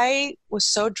I was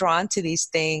so drawn to these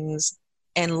things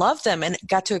and loved them and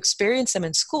got to experience them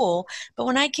in school. But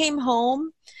when I came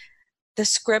home, the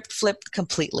script flipped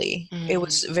completely. It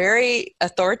was very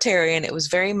authoritarian. It was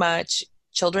very much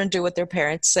children do what their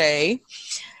parents say.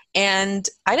 And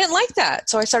I didn't like that.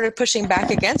 So I started pushing back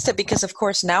against it because, of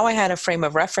course, now I had a frame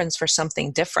of reference for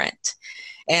something different.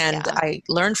 And I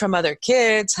learned from other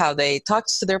kids how they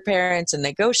talked to their parents and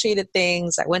negotiated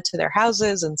things. I went to their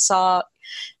houses and saw.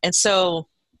 And so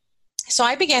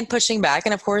I began pushing back.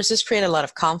 And of course, this created a lot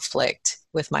of conflict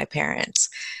with my parents.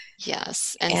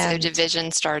 Yes. And so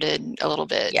division started a little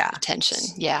bit, tension.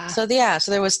 Yeah. So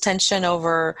there was tension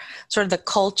over sort of the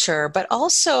culture, but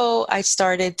also I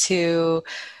started to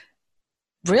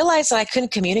realized that I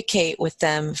couldn't communicate with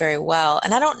them very well.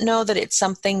 And I don't know that it's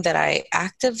something that I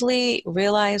actively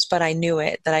realized, but I knew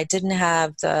it, that I didn't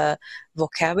have the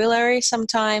vocabulary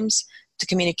sometimes to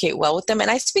communicate well with them.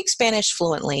 And I speak Spanish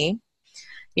fluently.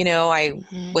 I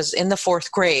was in the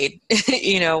 4th grade,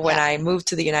 when I moved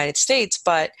to the United States,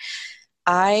 but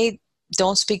I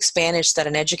don't speak Spanish that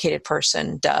an educated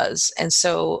person does. And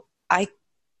so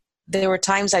there were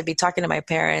times I'd be talking to my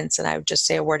parents and I would just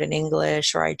say a word in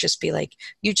English, or I'd just be like,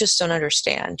 you just don't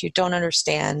understand. You don't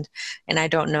understand. And I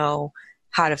don't know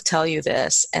how to tell you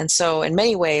this. And so in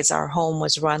many ways, our home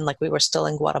was run like we were still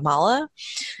in Guatemala.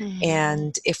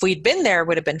 And if we'd been there, it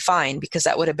would have been fine because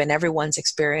that would have been everyone's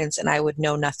experience and I would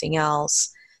know nothing else.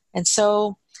 And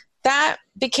so that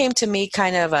became to me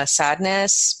kind of a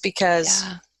sadness because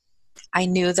I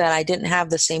knew that I didn't have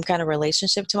the same kind of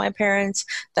relationship to my parents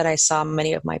that I saw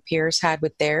many of my peers had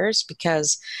with theirs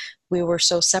because we were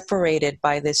so separated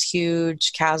by this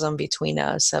huge chasm between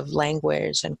us of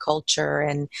language and culture.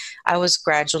 And I was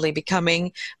gradually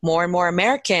becoming more and more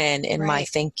American in my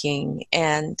thinking.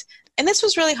 And And this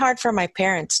was really hard for my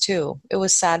parents too. It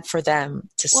was sad for them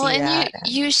to see Well, and that.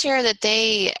 you share that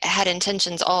they had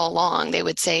intentions all along, they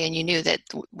would say, and you knew that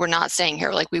we're not staying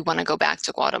here, like we want to go back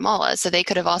to Guatemala. So they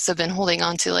could have also been holding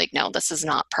on to like, no, this is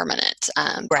not permanent.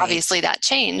 Right. Obviously that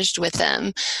changed with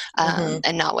them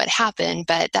and not what happened,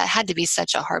 but that had to be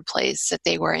such a hard place that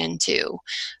they were in too.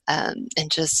 And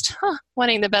just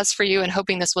wanting the best for you and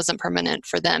hoping this wasn't permanent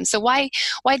for them. So why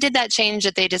did that change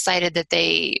that they decided that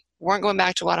they weren't going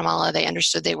back to Guatemala? They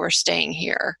understood they were staying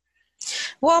here.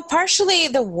 Well, partially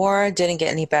the war didn't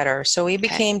get any better. So we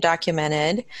became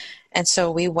documented. And so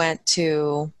we went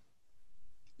to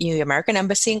the American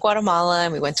Embassy in Guatemala,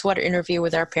 and we went to our interview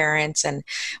with our parents, and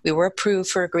we were approved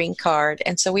for a green card.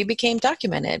 And so we became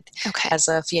documented as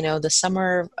of, the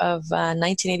summer of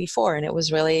 1984. And it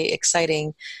was really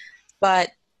exciting.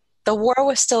 But the war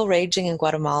was still raging in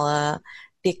Guatemala.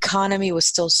 The economy was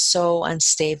still so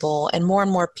unstable, and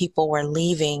more people were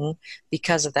leaving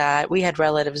because of that. We had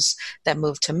relatives that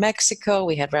moved to Mexico.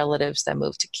 We had relatives that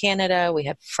moved to Canada. We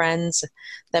had friends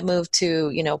that moved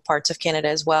to, parts of Canada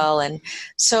as well. And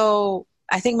so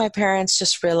I think my parents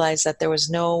just realized that there was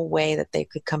no way that they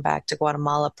could come back to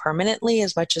Guatemala permanently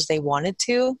as much as they wanted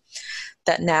to,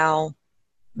 that now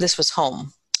this was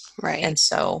home. Right. And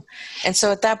so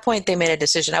at that point they made a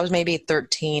decision. I was maybe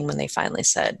 13 when they finally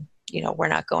said, we're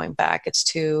not going back.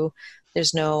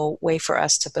 There's no way for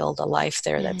us to build a life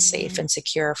there that's safe and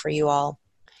secure for you all.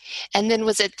 And then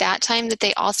was it that time that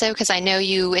they also, because I know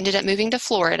you ended up moving to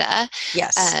Florida.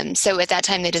 Yes. So at that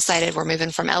time they decided we're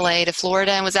moving from LA to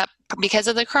Florida. And was that because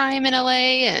of the crime in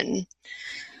LA and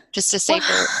just a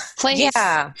safer place?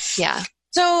 Yeah. Yeah.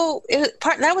 So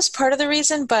that was part of the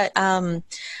reason, but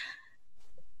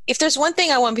if there's one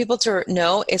thing I want people to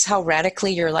know is how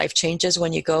radically your life changes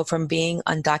when you go from being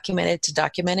undocumented to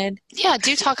documented. Yeah,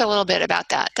 do talk a little bit about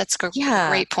that. That's a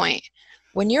great point.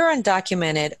 When you're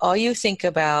undocumented, all you think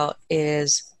about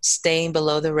is staying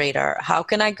below the radar. How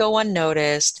can I go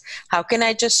unnoticed? How can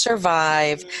I just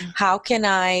survive? How can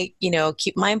I,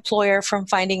 keep my employer from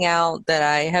finding out that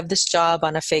I have this job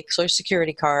on a fake Social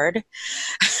Security card?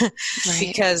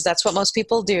 Because that's what most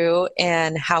people do.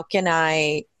 And how can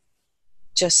I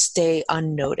just stay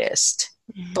unnoticed?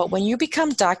 But when you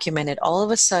become documented, all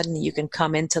of a sudden you can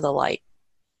come into the light.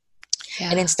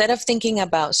 And instead of thinking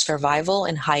about survival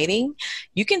and hiding,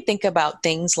 you can think about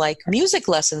things like music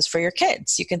lessons for your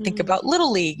kids. You can think about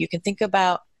Little League. You can think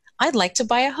about, I'd like to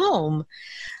buy a home.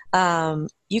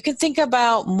 You can think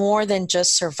about more than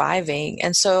just surviving.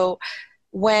 And so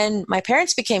when my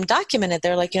parents became documented,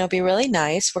 they're like, it'd be really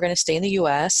nice. We're going to stay in the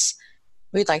U.S.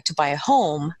 We'd like to buy a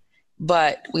home.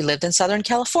 But we lived in Southern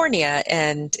California,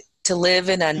 and to live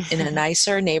in a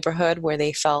nicer neighborhood where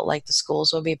they felt like the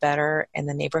schools would be better and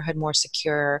the neighborhood more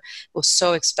secure was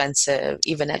so expensive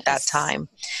even at that time.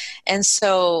 And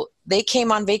so they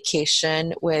came on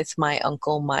vacation with my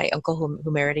uncle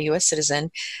who married a U.S. citizen,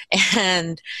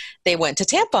 and they went to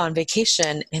Tampa on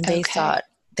vacation, and they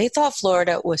thought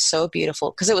Florida was so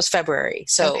beautiful because it was February.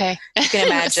 So you can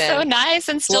imagine. So nice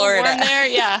and still Florida. warm there.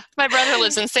 Yeah. My brother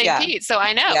lives in St. Pete, so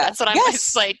I know. That's what I'm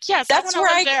like. Yes, that's where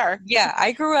I there. Yeah,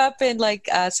 I grew up in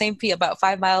St. Pete, about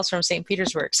 5 miles from St.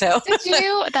 Petersburg. So did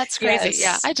you? That's crazy.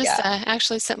 Yeah, I just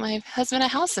actually sent my husband a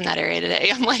house in that area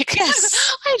today. I'm like,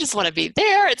 I just want to be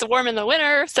there. It's warm in the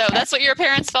winter. So that's what your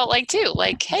parents felt like too.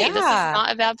 Like, hey, this is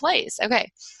not a bad place. Okay.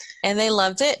 And they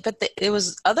loved it. But it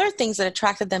was other things that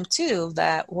attracted them too,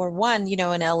 that were one, in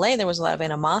LA, there was a lot of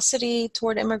animosity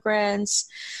toward immigrants.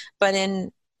 But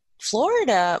in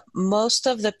Florida, most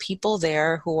of the people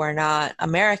there who are not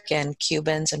American,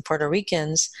 Cubans and Puerto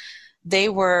Ricans, they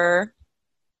were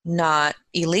not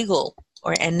illegal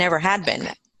and never had been.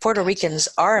 Puerto Ricans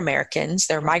are Americans.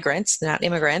 They're migrants, they're not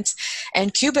immigrants.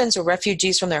 And Cubans were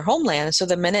refugees from their homeland. So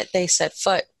the minute they set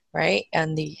foot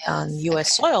on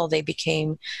U.S. soil, they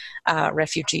became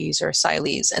refugees or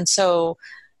asylees. And so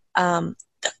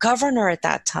the governor at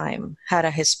that time had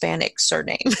a Hispanic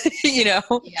surname,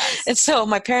 And so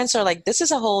my parents are like, this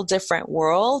is a whole different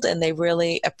world. And they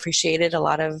really appreciated a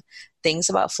lot of things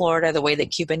about Florida, the way the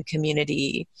Cuban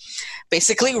community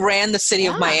basically ran the city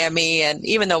of Miami. And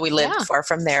even though we lived far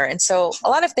from there. And so a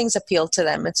lot of things appealed to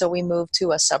them. And so we moved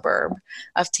to a suburb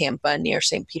of Tampa near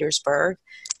St. Petersburg.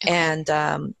 And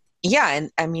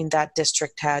that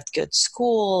district had good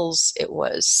schools. It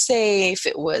was safe.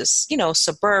 It was,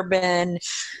 suburban.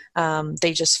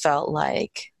 They just felt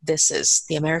like this is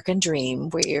the American dream.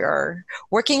 We are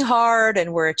working hard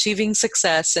and we're achieving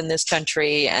success in this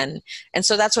country. And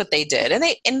so that's what they did.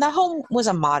 And the home was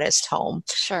a modest home.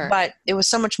 Sure. But it was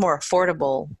so much more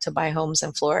affordable to buy homes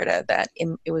in Florida that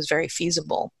it was very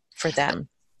feasible for them.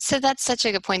 So that's such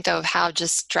a good point, though, of how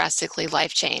just drastically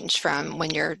life changed from when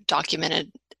you're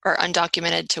documented or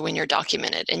undocumented to when you're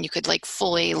documented, and you could like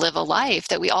fully live a life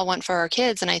that we all want for our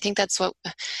kids. And I think that's what,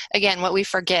 again, what we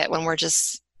forget when we're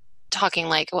just talking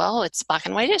like, well, it's black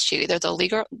and white issue. Either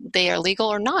they are legal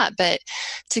or not. But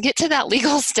to get to that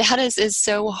legal status is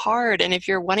so hard. And if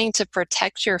you're wanting to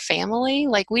protect your family,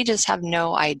 like we just have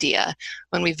no idea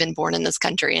when we've been born in this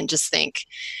country and just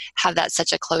have that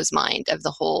such a closed mind of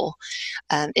the whole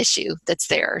issue that's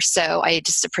there. So I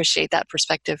just appreciate that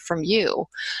perspective from you.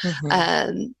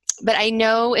 Mm-hmm. But I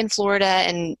know in Florida,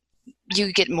 and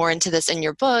you get more into this in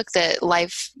your book, that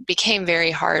life became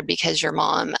very hard because your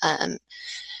mom,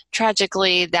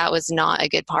 tragically, that was not a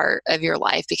good part of your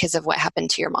life because of what happened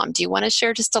to your mom. Do you want to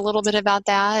share just a little bit about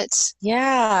that?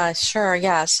 Yeah, sure.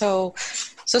 Yeah. So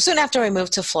soon after we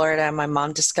moved to Florida, my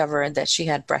mom discovered that she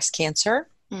had breast cancer.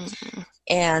 Mm-hmm.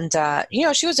 And,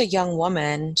 she was a young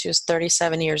woman. She was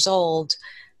 37 years old,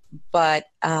 but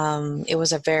it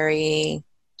was a very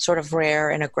sort of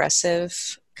rare and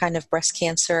aggressive kind of breast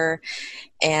cancer.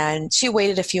 And she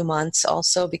waited a few months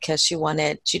also because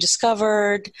she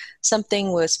discovered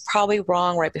something was probably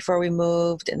wrong right before we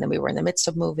moved. And then we were in the midst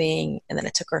of moving. And then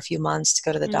it took her a few months to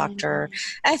go to the doctor.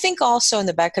 And I think also in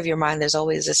the back of your mind, there's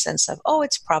always a sense of, oh,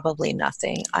 it's probably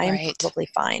nothing. I am probably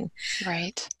fine.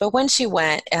 Right. But when she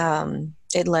went,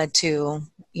 it led to,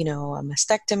 a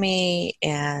mastectomy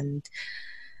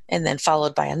and then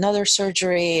followed by another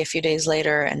surgery a few days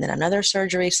later, and then another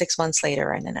surgery 6 months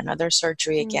later, and then another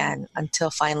surgery again, until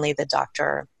finally the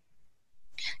doctor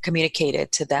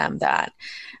communicated to them that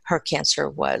her cancer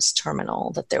was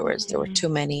terminal, that there were too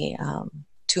many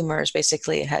tumors.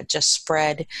 Basically, it had just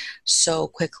spread so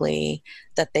quickly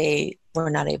that they were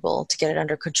not able to get it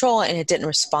under control, and it didn't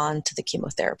respond to the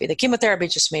chemotherapy. The chemotherapy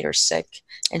just made her sick,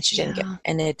 and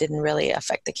and it didn't really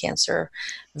affect the cancer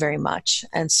very much.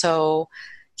 And so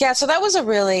that was a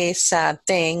really sad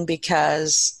thing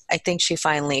because I think she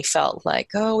finally felt like,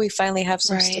 oh, we finally have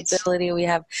some stability.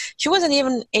 She wasn't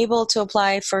even able to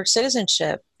apply for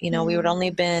citizenship. We would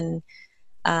only been,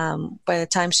 by the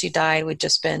time she died, we'd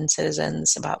just been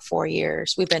citizens about 4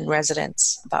 years. We've been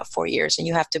residents about 4 years, and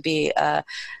you have to be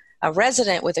a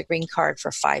resident with a green card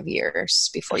for 5 years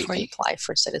before you can apply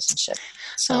for citizenship.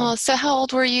 So how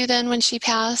old were you then when she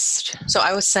passed? So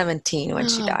I was 17 when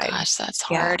she died. Gosh, that's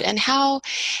hard. Yeah. And how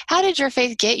did your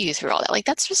faith get you through all that? Like,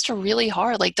 that's just a really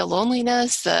hard, like the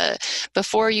loneliness,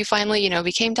 before you finally,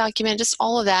 became documented, just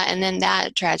all of that. And then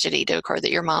that tragedy to occur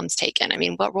that your mom's taken. I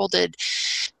mean, what role did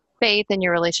faith and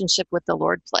your relationship with the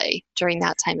Lord play during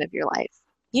that time of your life?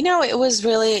 It was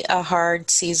really a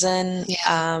hard season.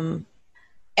 Yeah.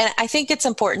 And I think it's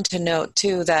important to note,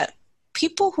 too, that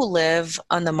people who live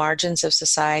on the margins of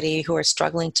society, who are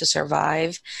struggling to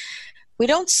survive, we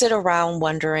don't sit around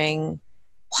wondering,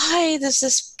 why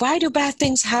do bad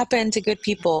things happen to good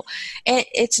people? And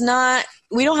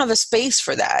we don't have a space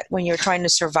for that when you're trying to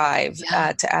survive,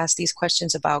 to ask these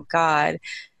questions about God.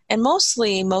 And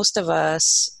mostly, most of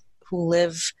us who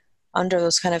live under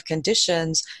those kind of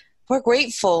conditions, we're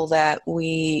grateful that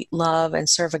we love and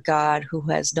serve a God who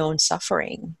has known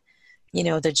suffering,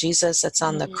 the Jesus that's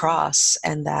on the cross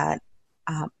and that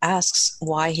asks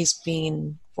why he's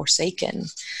being forsaken.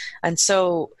 And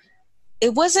so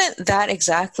it wasn't that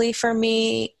exactly for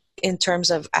me in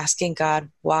terms of asking God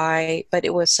why, but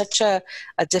it was such a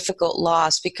difficult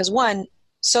loss because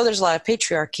so there's a lot of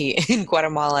patriarchy in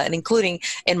Guatemala, and including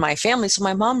in my family. So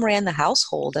my mom ran the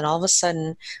household, and all of a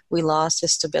sudden we lost the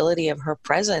stability of her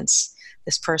presence,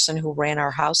 this person who ran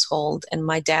our household. And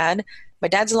my dad's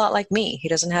a lot like me. He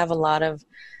doesn't have a lot of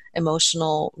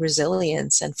emotional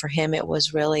resilience, and for him it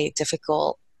was really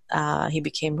difficult. He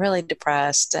became really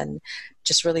depressed and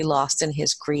just really lost in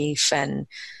his grief. And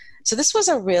so this was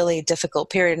a really difficult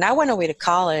period. And I went away to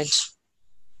college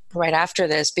right after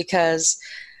this because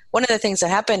one of the things that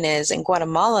happened is in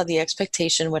Guatemala, the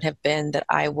expectation would have been that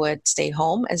I would stay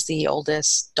home as the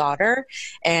oldest daughter,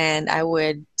 and I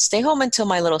would stay home until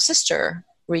my little sister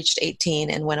reached 18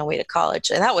 and went away to college.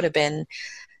 And that would have been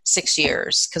 6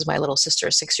 years because my little sister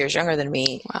is 6 years younger than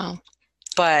me. Wow.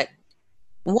 But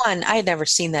I had never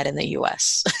seen that in the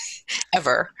U.S.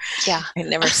 ever. Yeah. I'd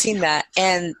never seen that.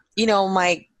 And,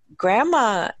 my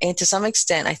grandma, and to some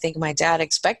extent, I think my dad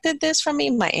expected this from me,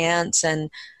 my aunts, and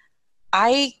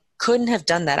I couldn't have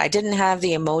done that. I didn't have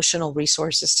the emotional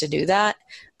resources to do that,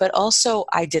 but also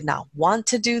I did not want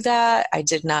to do that. I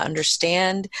did not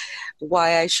understand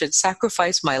why I should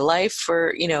sacrifice my life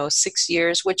for, 6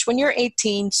 years, which when you're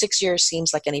 18, 6 years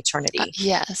seems like an eternity.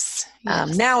 Yes.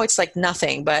 Now it's like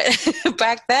nothing, but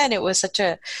back then it was such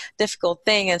a difficult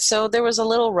thing. And so there was a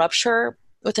little rupture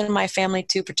within my family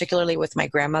too, particularly with my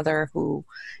grandmother, who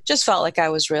just felt like I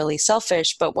was really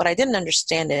selfish. But what I didn't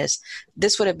understand is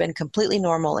this would have been completely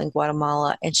normal in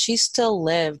Guatemala, and she still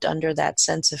lived under that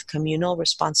sense of communal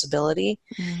responsibility,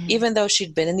 even though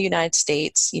she'd been in the United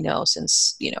States,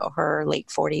 since, her late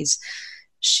 40s.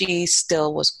 She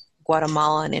still was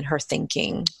Guatemalan in her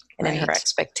thinking and in her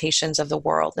expectations of the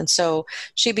world. And so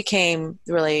she became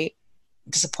really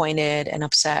disappointed and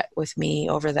upset with me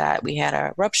over that. We had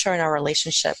a rupture in our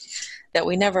relationship that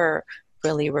we never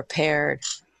really repaired,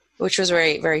 which was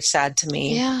very, very sad to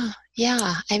me. Yeah.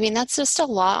 Yeah. I mean, that's just a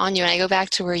lot on you. And I go back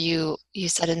to where you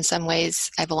said in some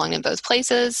ways I belonged in both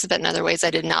places, but in other ways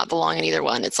I did not belong in either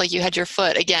one. It's like you had your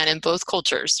foot, again, in both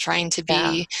cultures, trying to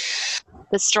be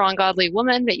the strong, godly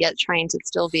woman, but yet trying to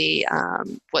still be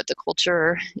what the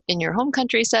culture in your home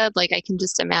country said. Like, I can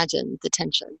just imagine the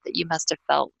tension that you must have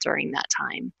felt during that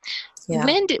time. Yeah.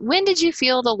 When did you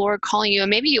feel the Lord calling you? And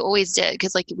maybe you always did,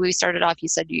 because like we started off, you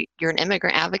said you're an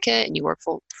immigrant advocate and you work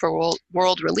for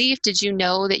World Relief. Did you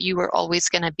know that you were always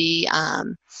going to be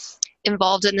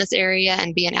involved in this area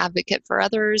and be an advocate for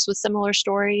others with similar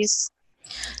stories?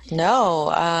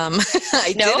 No,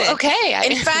 I didn't. Okay.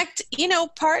 In fact,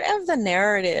 part of the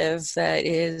narrative that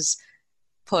is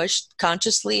pushed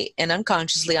consciously and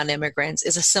unconsciously on immigrants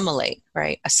is assimilate,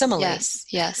 right? Assimilate.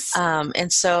 Yes.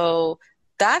 And so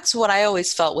that's what I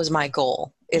always felt was my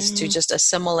goal, is to just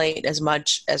assimilate as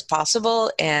much as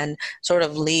possible and sort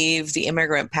of leave the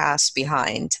immigrant past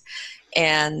behind.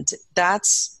 And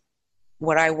that's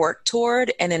what I worked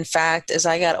toward. And in fact, as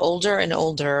I got older and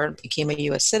older, became a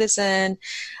U.S. citizen,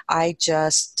 I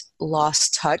just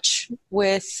lost touch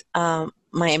with my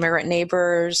immigrant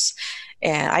neighbors.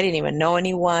 And I didn't even know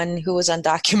anyone who was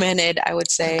undocumented, I would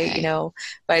say,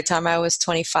 by the time I was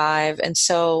 25. And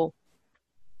so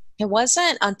it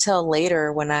wasn't until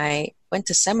later when I went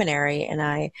to seminary and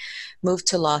I moved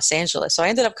to Los Angeles. So I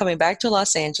ended up coming back to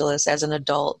Los Angeles as an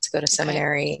adult to go to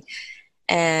seminary.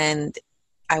 And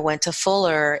I went to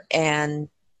Fuller, and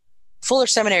Fuller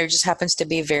Seminary just happens to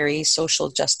be very social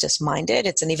justice minded.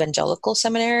 It's an evangelical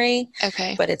seminary,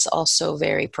 but it's also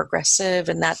very progressive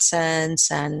in that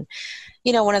sense. And,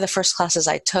 one of the first classes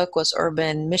I took was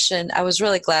urban mission. I was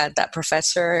really glad that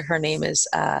professor, her name is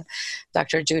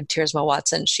Dr. Jude Tiersma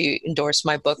Watson, she endorsed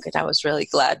my book, and I was really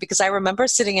glad because I remember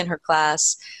sitting in her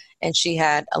class, and she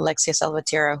had Alexia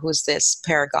Salvatierra, who's this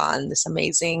paragon, this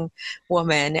amazing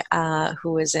woman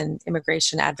who is an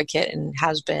immigration advocate and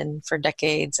has been for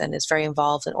decades and is very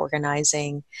involved in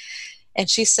organizing. And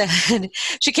she said,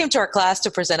 she came to our class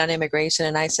to present on immigration.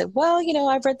 And I said, well,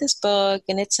 I've read this book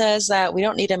and it says that we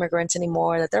don't need immigrants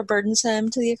anymore, that they're burdensome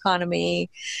to the economy.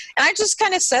 And I just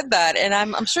kind of said that. And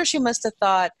I'm sure she must have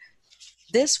thought,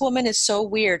 this woman is so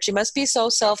weird. She must be so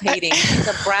self-hating. She's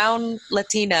a brown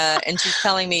Latina, and she's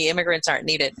telling me immigrants aren't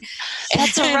needed.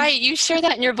 That's right. You share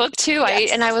that in your book too.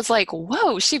 Yes. I was like,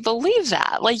 whoa, she believes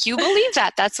that. Like, you believe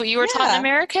that. That's what you were taught in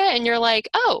America. And you're like,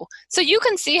 oh, so you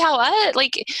can see how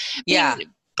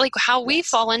how we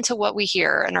fall into what we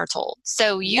hear and are told.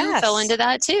 So you fell into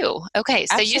that too. Okay.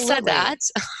 So you said that.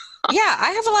 Yeah, I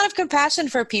have a lot of compassion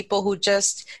for people who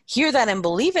just hear that and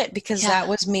believe it, because that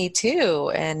was me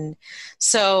too. And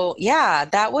so,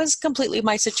 that was completely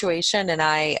my situation.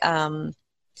 And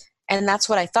and that's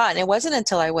what I thought. And it wasn't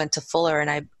until I went to Fuller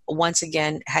and I once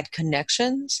again had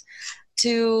connections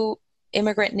to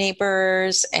immigrant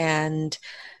neighbors and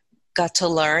got to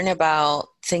learn about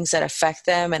things that affect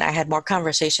them. And I had more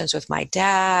conversations with my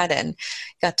dad and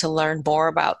got to learn more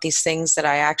about these things that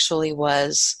I actually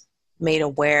was made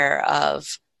aware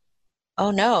of.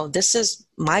 Oh no, this is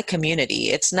my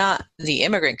community. It's not the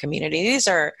immigrant community. These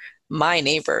are my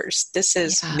neighbors. This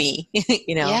is me,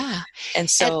 And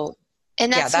so,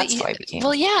 and that's how I became.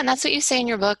 Well, and that's what you say in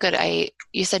your book.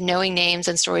 You said knowing names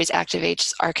and stories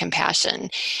activates our compassion.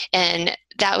 And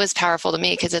that was powerful to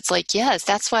me, because it's like, yes,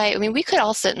 that's why, we could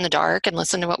all sit in the dark and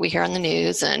listen to what we hear on the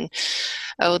news and,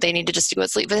 oh, they need to just go to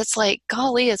sleep. But it's like,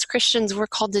 golly, as Christians, we're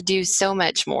called to do so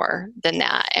much more than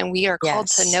that. And we are called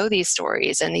to know these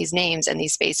stories and these names and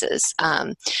these spaces.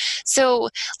 So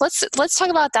let's talk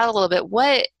about that a little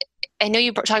bit. I know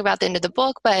you talk about the end of the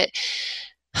book, but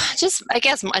just, I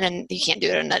guess, and you can't do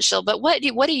it in a nutshell, but what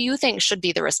do you think should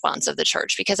be the response of the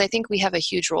church? Because I think we have a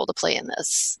huge role to play in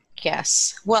this.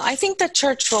 Yes. Well, I think the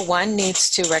church, for one, needs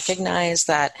to recognize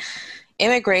that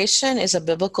immigration is a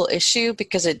biblical issue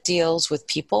because it deals with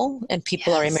people, and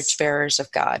people are image bearers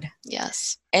of God.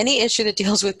 Yes. Any issue that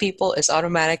deals with people is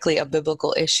automatically a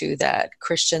biblical issue that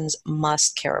Christians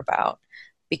must care about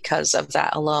because of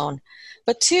that alone.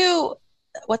 But two,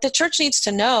 what the church needs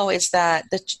to know is that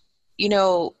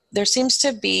there seems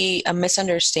to be a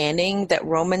misunderstanding that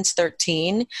Romans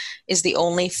 13 is the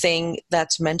only thing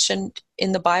that's mentioned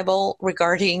in the Bible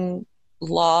regarding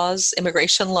laws,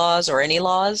 immigration laws, or any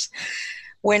laws,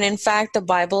 when in fact the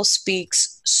Bible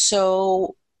speaks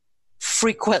so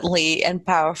frequently and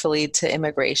powerfully to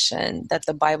immigration, that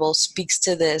the Bible speaks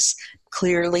to this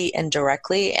clearly and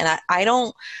directly. And I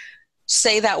don't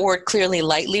say that word clearly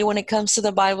lightly when it comes to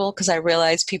the Bible, because I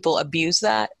realize people abuse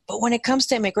that. But when it comes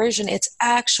to immigration, it's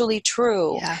actually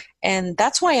true. Yeah. And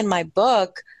that's why in my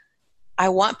book, I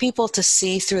want people to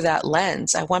see through that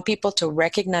lens. I want people to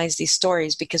recognize these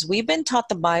stories, because we've been taught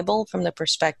the Bible from the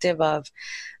perspective of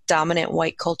dominant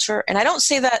white culture. And I don't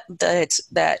say that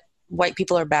that white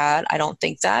people are bad. I don't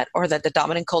think that, or that the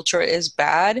dominant culture is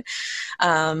bad.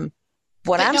 I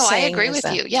agree with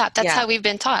you. Yeah, that's how we've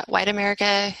been taught. White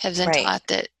America has been taught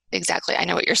that. Exactly. I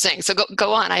know what you're saying. So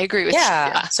go on. I agree with you.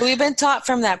 Yeah. So we've been taught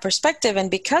from that perspective.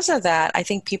 And because of that, I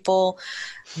think people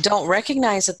don't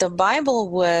recognize that the Bible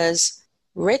was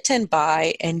written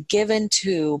by and given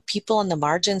to people on the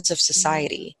margins of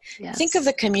society. Yes. Think of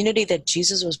the community that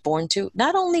Jesus was born to.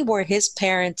 Not only were his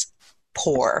parents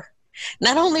poor,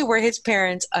 not only were his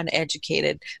parents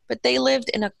uneducated, but they lived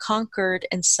in a conquered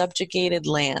and subjugated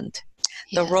land.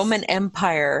 The Roman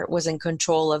Empire was in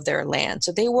control of their land.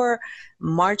 So they were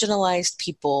marginalized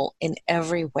people in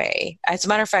every way. As a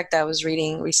matter of fact, I was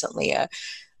reading recently a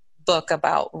book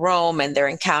about Rome and their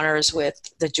encounters with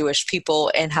the Jewish people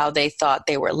and how they thought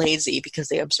they were lazy because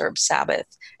they observed Sabbath.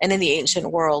 And in the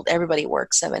ancient world, everybody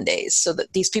worked 7 days. So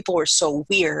that these people were so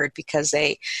weird because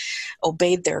they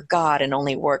obeyed their God and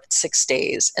only worked 6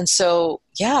 days. And so,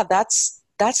 that's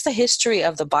the history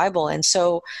of the Bible. And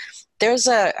so there's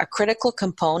a critical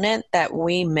component that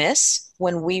we miss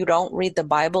when we don't read the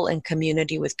Bible in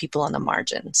community with people on the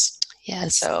margins. Yes.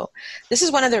 And so this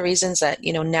is one of the reasons that,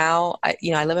 now, I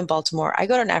live in Baltimore. I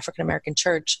go to an African-American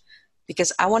church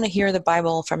because I want to hear the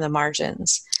Bible from the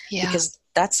margins, because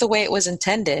that's the way it was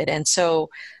intended. And so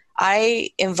I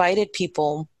invited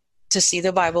people to see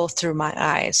the Bible through my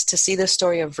eyes, to see the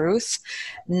story of Ruth,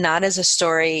 not as a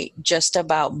story just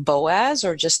about Boaz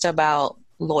or just about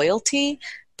loyalty,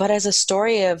 but as a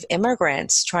story of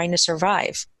immigrants trying to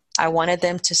survive. I wanted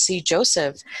them to see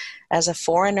Joseph as a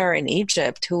foreigner in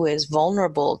Egypt who is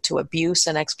vulnerable to abuse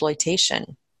and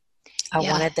exploitation. I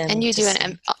wanted them and you do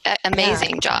an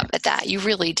amazing job at that. You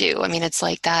really do. I mean, it's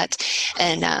like that.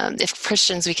 And if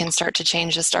Christians, we can start to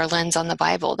change just our lens on the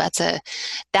Bible, that's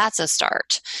a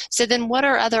start. So then what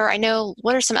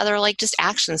are some other like just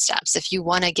action steps if you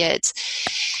want to get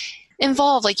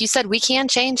involved? Like you said, we can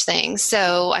change things.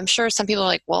 So I'm sure some people are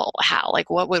like, well, how? Like,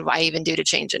 what would I even do to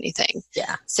change anything?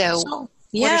 Yeah. So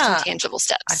what are some tangible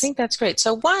steps? I think that's great.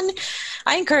 So one,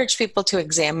 I encourage people to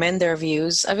examine their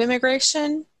views of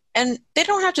immigration. And they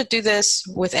don't have to do this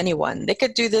with anyone. They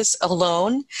could do this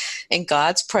alone in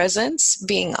God's presence,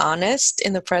 being honest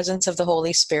in the presence of the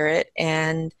Holy Spirit,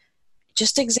 and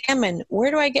just examine, where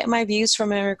do I get my views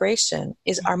from immigration?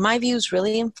 Are my views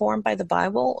really informed by the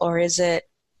Bible, or is it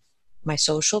my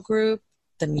social group,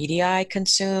 the media I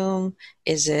consume?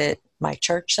 Is it my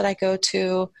church that I go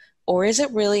to? Or is it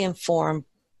really informed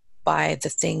by the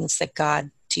things that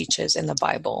God teaches in the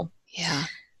Bible? Yeah.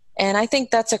 And I think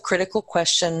that's a critical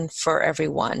question for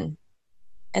everyone.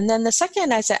 And then the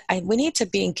second, I said, we need to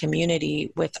be in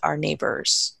community with our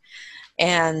neighbors.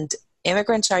 And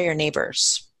immigrants are your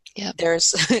neighbors. Yep.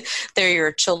 They're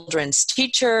your children's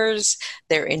teachers.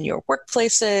 They're in your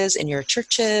workplaces, in your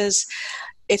churches.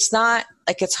 It's not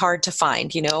like it's hard to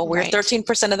find, we're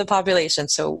 13% of the population,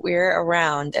 so we're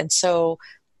around. And so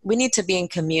we need to be in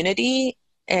community.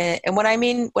 And what I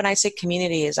mean when I say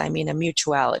community is I mean a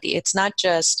mutuality. It's not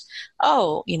just,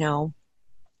 I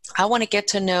want to get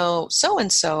to know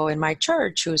so-and-so in my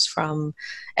church who's from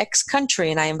X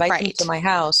country and I invite them to my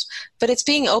house. But it's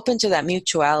being open to that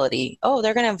mutuality. Oh,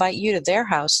 they're going to invite you to their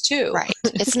house too. Right.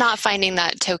 It's not finding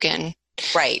that token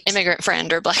immigrant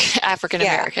friend or Black African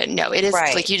American. No, it is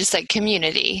like you just said,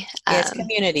 community. It's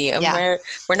community. And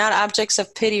we're not objects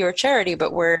of pity or charity,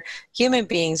 but we're human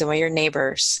beings and we're your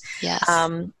neighbors. Yes.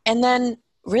 And then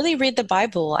really read the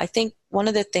Bible. I think one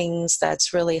of the things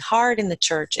that's really hard in the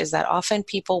church is that often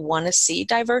people want to see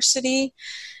diversity,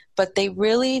 but they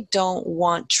really don't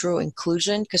want true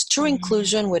inclusion, because true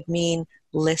inclusion would mean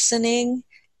listening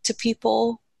to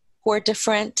people who are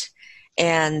different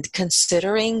and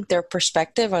considering their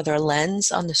perspective or their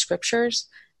lens on the scriptures.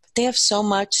 But they have so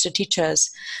much to teach us.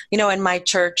 In my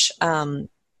church,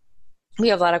 we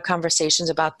have a lot of conversations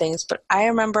about things, but I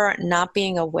remember not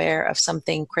being aware of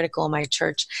something critical in my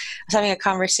church. I was having a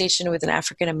conversation with an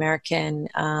African-American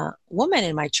woman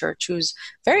in my church who's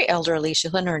very elderly.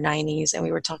 She's in her 90s, and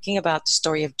we were talking about the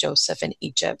story of Joseph in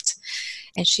Egypt.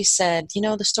 And she said,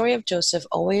 the story of Joseph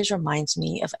always reminds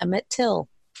me of Emmett Till.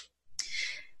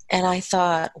 And I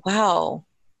thought, wow,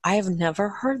 I have never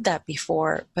heard that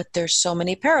before, but there's so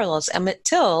many parallels. Emmett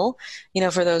Till,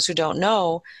 for those who don't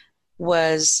know,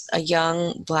 was a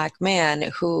young Black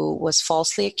man who was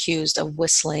falsely accused of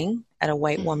whistling at a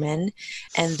white woman,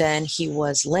 and then he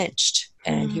was lynched.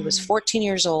 And he was 14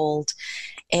 years old.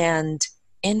 And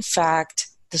in fact,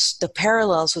 the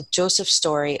parallels with Joseph's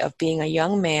story of being a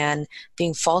young man,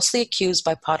 being falsely accused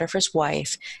by Potiphar's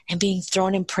wife, and being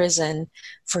thrown in prison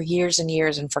for years and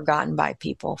years and forgotten by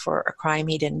people for a crime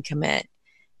he didn't commit.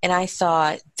 And I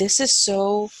thought, this is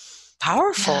so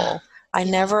powerful. Yeah. I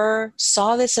never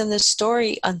saw this in this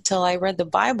story until I read the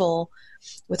Bible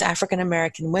with African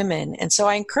American women. And so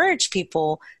I encourage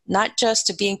people not just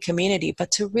to be in community,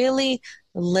 but to really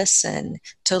listen,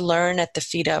 to learn at the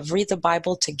feet of, read the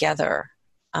Bible together.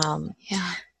 And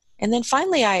then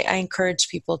finally, I encourage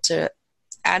people to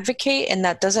advocate, and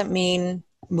that doesn't mean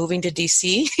moving to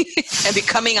DC and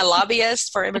becoming a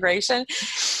lobbyist for immigration.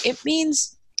 It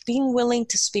means being willing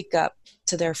to speak up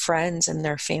to their friends and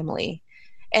their family.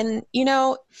 And,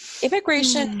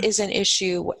 immigration is an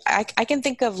issue. I can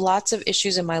think of lots of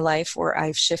issues in my life where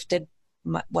I've shifted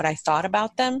what I thought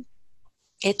about them.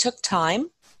 It took time,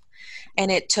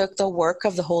 and it took the work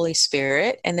of the Holy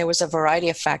Spirit, and there was a variety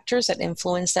of factors that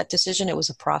influenced that decision. It was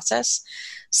a process.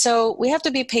 So we have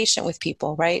to be patient with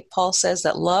people, right? Paul says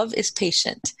that love is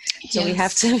patient. So we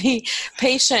have to be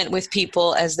patient with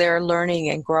people as they're learning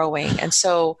and growing. And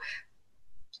so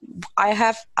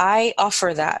I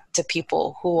offer that to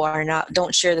people who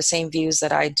don't share the same views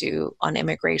that I do on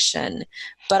immigration,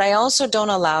 but I also don't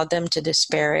allow them to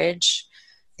disparage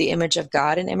the image of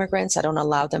God in immigrants. I don't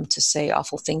allow them to say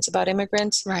awful things about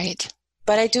immigrants. Right.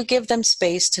 But I do give them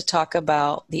space to talk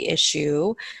about the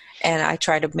issue, and I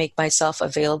try to make myself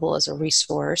available as a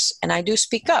resource. And I do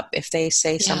speak up if they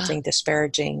say something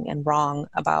disparaging and wrong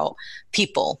about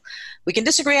people. We can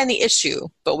disagree on the issue,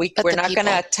 but we're not going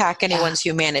to attack anyone's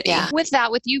humanity. Yeah. With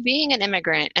that, with you being an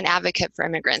immigrant, an advocate for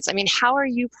immigrants, I mean, how are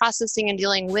you processing and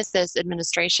dealing with this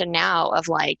administration now of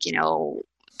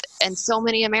and so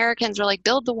many Americans are like,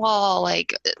 build the wall,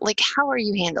 like how are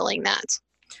you handling that?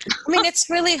 I mean, it's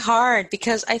really hard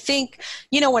because I think,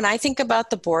 when I think about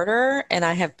the border, and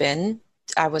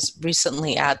I was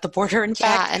recently at the border, in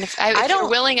fact. Yeah, and if you're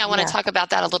willing, I want to talk about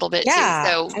that a little bit too.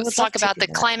 So let's talk about the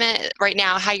climate right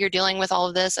now, how you're dealing with all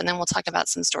of this, and then we'll talk about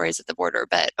some stories at the border.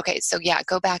 But okay, so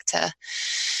go back to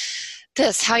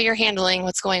this, how you're handling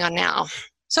what's going on now.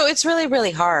 So it's really,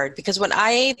 really hard because when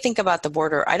I think about the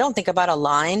border, I don't think about a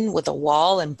line with a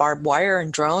wall and barbed wire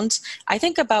and drones. I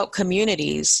think about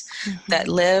communities that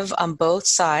live on both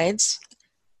sides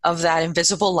of that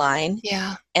invisible line.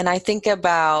 Yeah. And I think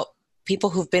about people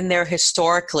who've been there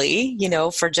historically,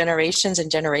 for generations and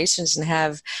generations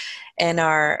and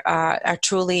are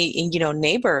truly,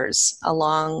 neighbors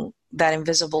along that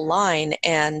invisible line.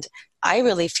 And I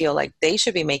really feel like they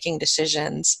should be making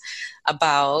decisions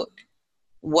about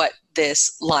what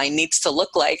this line needs to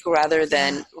look like rather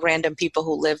than random people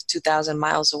who live 2,000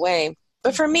 miles away.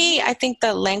 But for me, I think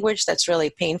the language that's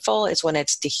really painful is when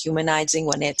it's dehumanizing,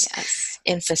 when it's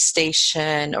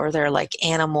infestation, or they're like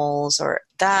animals, or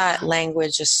that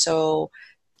language is so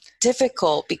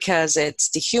difficult because it's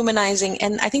dehumanizing.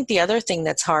 And I think the other thing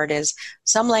that's hard is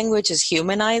some language is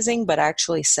humanizing, but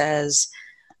actually says,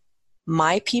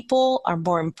 my people are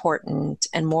more important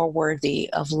and more worthy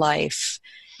of life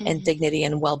and dignity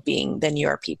and well-being than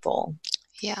your people.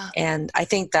 Yeah. And I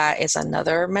think that is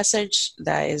another message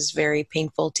that is very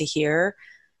painful to hear.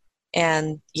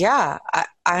 And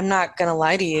I'm not going to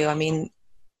lie to you. I mean,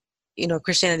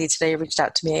 Christianity Today reached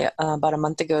out to me about a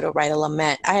month ago to write a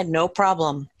lament. I had no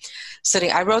problem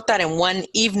sitting. I wrote that in one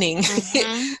evening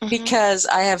because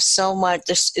I have so much,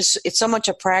 it's so much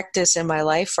a practice in my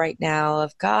life right now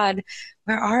of, God,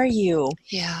 where are you?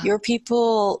 Yeah. Your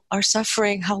people are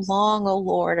suffering. How long, oh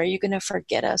Lord? Are you going to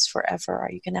forget us forever?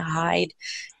 Are you going to hide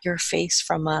your face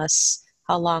from us?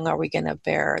 How long are we going to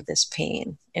bear this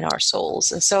pain in our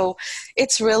souls? And so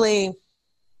it's really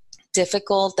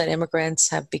difficult that immigrants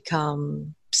have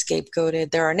become scapegoated.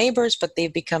 They're our neighbors, but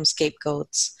they've become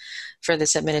scapegoats for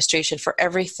this administration for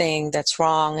everything that's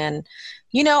wrong. And,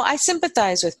 I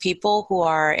sympathize with people who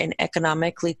are in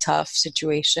economically tough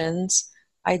situations.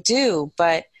 I do,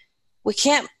 but we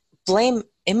can't blame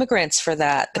immigrants for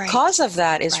that. The cause of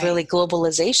that is really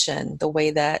globalization, the way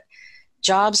that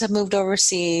jobs have moved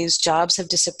overseas, jobs have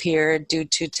disappeared due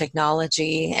to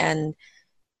technology, and,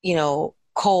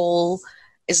 coal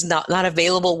is not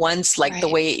available once like the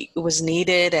Right. way it was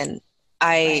needed. And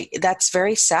that's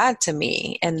very sad to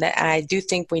me. And I do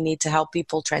think we need to help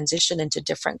people transition into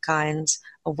different kinds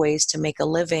of ways to make a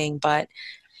living. But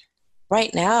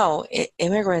right now,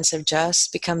 immigrants have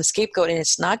just become a scapegoat. And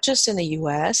it's not just in the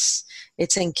US,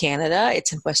 it's in Canada,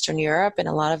 it's in Western Europe, and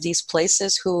a lot of these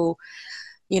places who,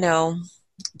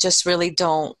 just really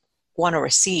don't want to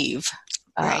receive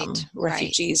Right.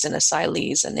 refugees and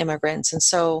asylees and immigrants. And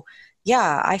so,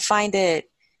 yeah, I find it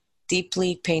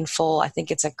deeply painful. I think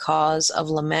it's a cause of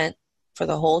lament for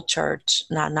the whole church,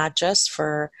 not just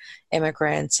for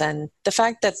immigrants. And the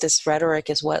fact that this rhetoric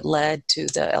is what led to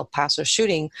the El Paso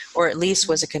shooting, or at least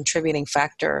was a contributing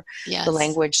factor, Yes. the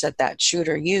language that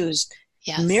shooter used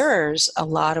mirrors a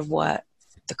lot of what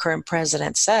the current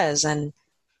president says. And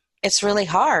it's really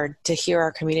hard to hear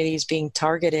our communities being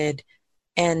targeted.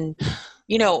 And,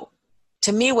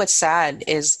 to me, what's sad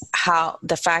is how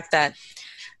the fact that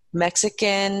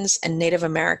Mexicans and Native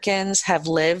Americans have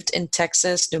lived in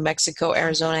Texas, New Mexico,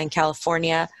 Arizona, and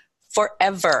California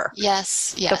forever.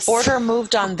 Yes. The border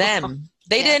moved on them.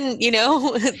 They didn't,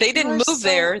 they didn't move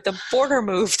there. The border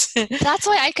moved. That's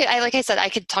why like I said, I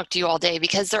could talk to you all day,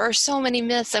 because there are so many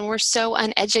myths and we're so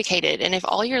uneducated. And if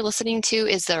all you're listening to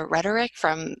is the rhetoric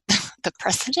from the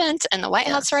president and the White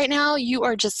House right now,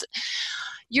 you're just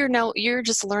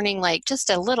learning like just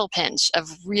a little pinch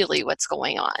of really what's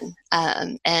going on.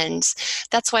 And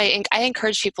that's why I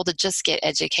encourage people to just get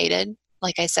educated.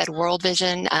 Like I said, World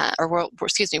Vision,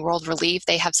 World Relief,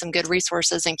 they have some good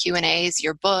resources and Q&As,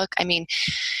 your book. I mean,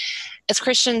 as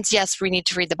Christians, yes, we need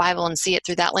to read the Bible and see it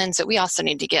through that lens, but we also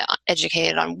need to get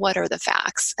educated on what are the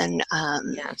facts and,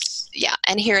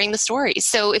 and hearing the stories.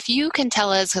 So if you can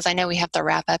tell us, because I know we have to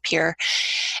wrap up here,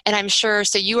 and I'm sure,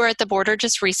 so you were at the border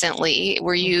just recently.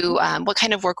 Were you, what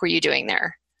kind of work were you doing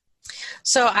there?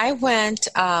 So I went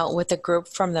with a group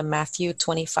from the Matthew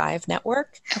 25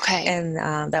 network. Okay.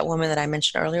 And that woman that I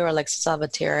mentioned earlier, Alexa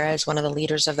Salvatierra, is one of the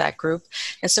leaders of that group.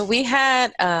 And so we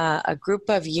had a group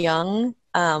of young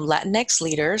Latinx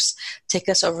leaders take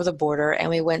us over the border, and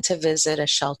we went to visit a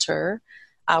shelter.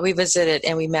 We visited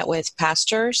and we met with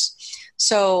pastors.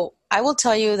 So I will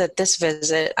tell you that this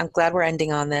visit, I'm glad we're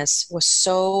ending on this, was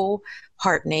so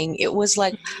heartening. It was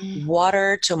like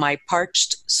water to my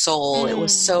parched soul. It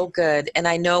was so good. And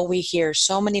I know we hear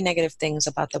so many negative things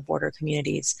about the border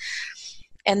communities.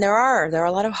 And there are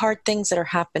a lot of hard things that are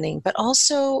happening, but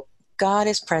also God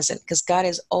is present, because God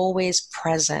is always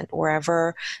present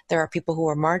wherever there are people who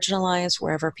are marginalized,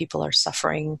 wherever people are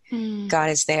suffering, God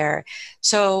is there.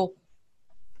 So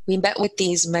we met with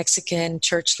these Mexican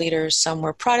church leaders. Some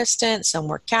were Protestant, some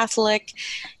were Catholic,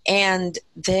 and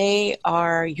they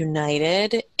are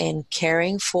united in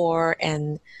caring for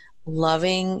and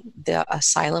loving the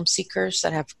asylum seekers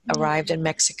that have arrived in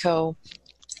Mexico.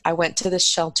 I went to this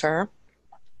shelter,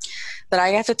 but I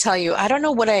have to tell you, I don't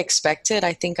know what I expected.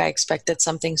 I think I expected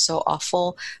something so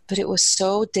awful, but it was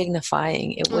so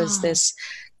dignifying. It was this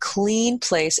clean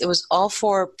place. It was all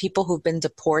for people who've been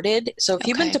deported. So if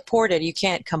you've been deported, you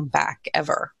can't come back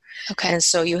ever. Okay. And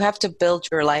so you have to build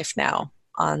your life now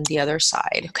on the other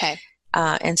side. Okay.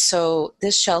 And so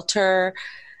this shelter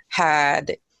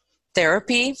had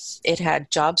therapy, it had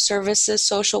job services,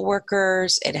 social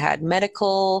workers, it had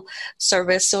medical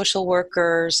service social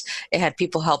workers, it had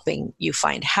people helping you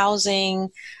find housing.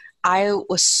 I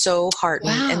was so heartened.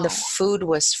 Wow. And the food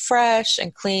was fresh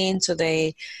and clean. So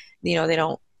they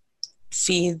don't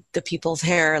feed the people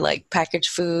there like packaged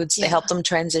foods. They help them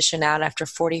transition out after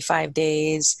 45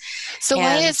 days. So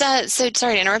why is that? So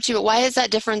sorry to interrupt you, but why is that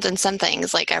different than some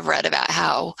things? Like I've read about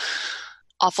how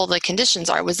awful the conditions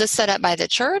are. Was this set up by the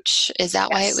church? Is that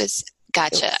why it was?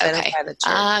 Gotcha. It was okay. by the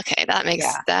church. Okay.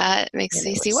 That makes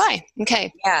me see why.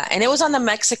 Okay. Yeah. And it was on the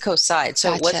Mexico side. So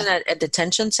Gotcha. It wasn't a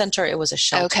detention center. It was a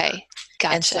shelter. Okay.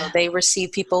 Gotcha. And so they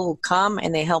receive people who come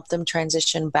and they help them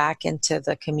transition back into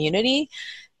the community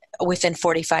within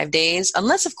 45 days,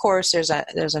 unless of course there's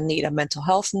a need, a mental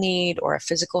health need or a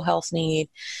physical health need.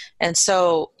 And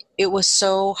so it was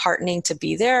so heartening to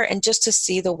be there and just to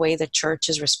see the way the church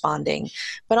is responding.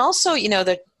 But also,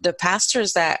 the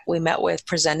pastors that we met with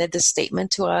presented this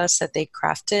statement to us that they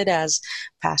crafted as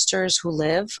pastors who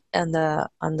live on the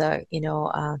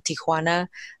Tijuana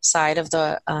side of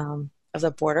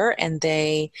the border, and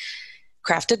they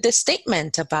crafted this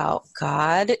statement about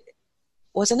God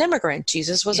was an immigrant.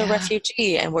 Jesus was a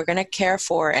refugee, and we're going to care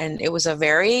for. And it was a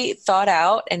very thought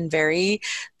out and very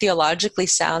theologically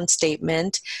sound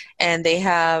statement. And they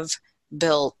have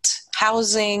built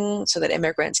housing so that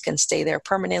immigrants can stay there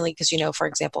permanently. Because, for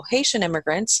example, Haitian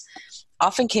immigrants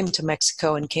often came to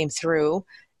Mexico and came through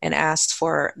and asked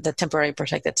for the temporary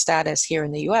protected status here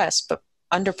in the U.S., but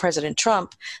under President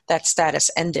Trump, that status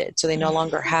ended. So they no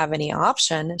longer have any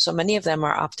option. So many of them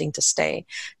are opting to stay.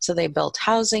 So they built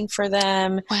housing for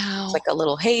them. Wow. It's like a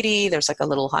little Haiti. There's like a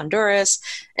little Honduras.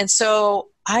 And so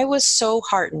I was so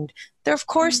heartened. Of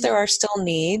course, there are still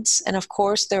needs. And of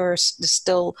course, there are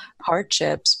still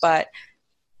hardships. But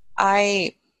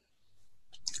I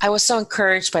was so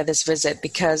encouraged by this visit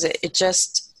because it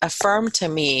just affirmed to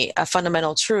me a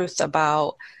fundamental truth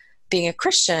about being a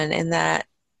Christian, and that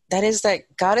is that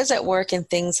God is at work in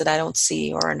things that I don't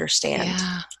see or understand.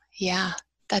 Yeah,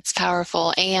 that's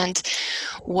powerful. And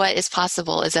what is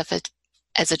possible is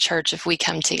as a church, if we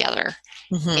come together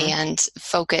and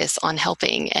focus on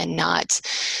helping and not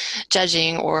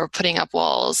judging or putting up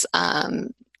walls,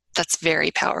 that's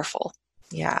very powerful.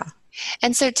 Yeah.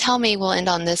 And so tell me, we'll end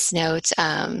on this note.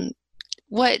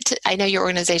 I know your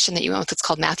organization that you went with, it's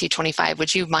called Matthew 25.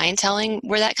 Would you mind telling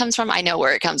where that comes from? I know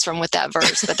where it comes from with that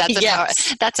verse, but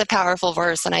that's that's a powerful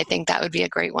verse, and I think that would be a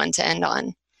great one to end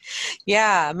on.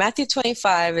 Yeah, Matthew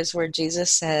 25 is where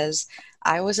Jesus says,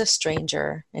 I was a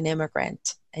stranger, an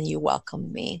immigrant, and you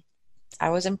welcomed me. I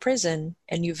was in prison,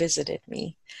 and you visited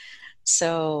me.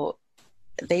 So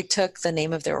they took the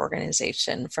name of their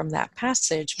organization from that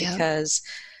passage because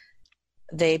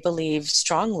they believe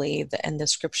strongly, and the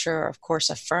scripture, of course,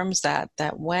 affirms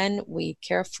that when we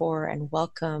care for and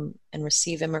welcome and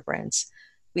receive immigrants,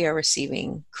 we are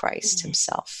receiving Christ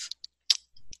himself.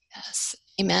 Yes.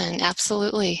 Amen.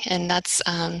 Absolutely. And that's,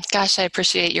 I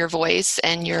appreciate your voice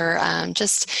and your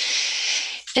just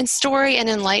in story and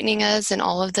enlightening us in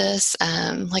all of this.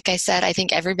 Like I said, I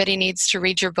think everybody needs to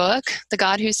read your book, The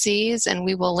God Who Sees, and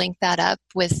we will link that up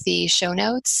with the show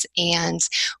notes. And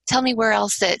tell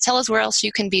us where else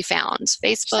you can be found.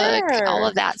 Facebook, all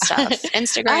of that stuff.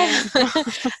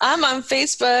 Instagram. I'm on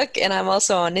Facebook, and I'm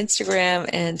also on Instagram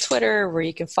and Twitter, where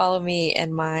you can follow me.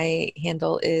 And my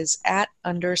handle is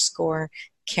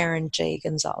 @_Karen J.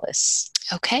 Gonzalez.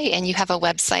 Okay, and you have a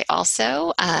website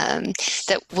also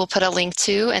that we'll put a link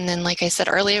to, and then like I said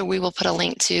earlier, we will put a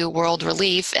link to World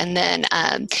Relief, and then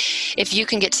if you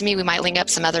can get to me, we might link up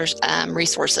some other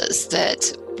resources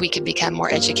that we could become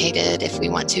more educated if we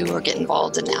want to or get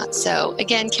involved in that. So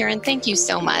again, Karen, thank you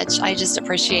so much. I just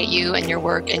appreciate you and your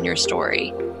work and your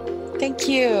story. Thank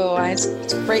you.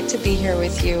 It's great to be here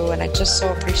with you, and I just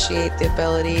so appreciate the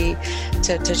ability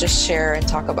to just share and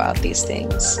talk about these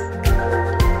things.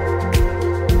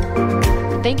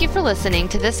 Thank you for listening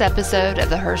to this episode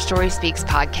of the Her Story Speaks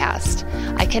podcast.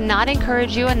 I cannot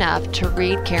encourage you enough to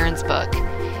read Karen's book.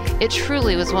 It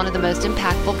truly was one of the most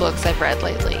impactful books I've read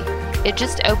lately. It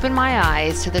just opened my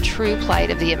eyes to the true plight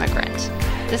of the immigrant.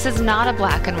 This is not a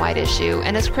black and white issue,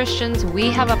 and as Christians, we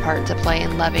have a part to play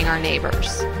in loving our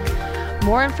neighbors.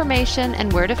 More information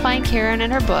and where to find Karen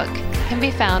and her book can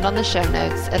be found on the show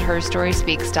notes at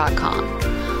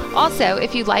herstoryspeaks.com. Also,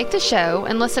 if you like the show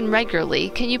and listen regularly,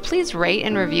 can you please rate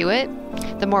and review it?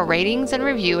 The more ratings and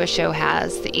review a show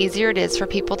has, the easier it is for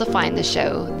people to find the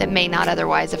show that may not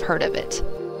otherwise have heard of it.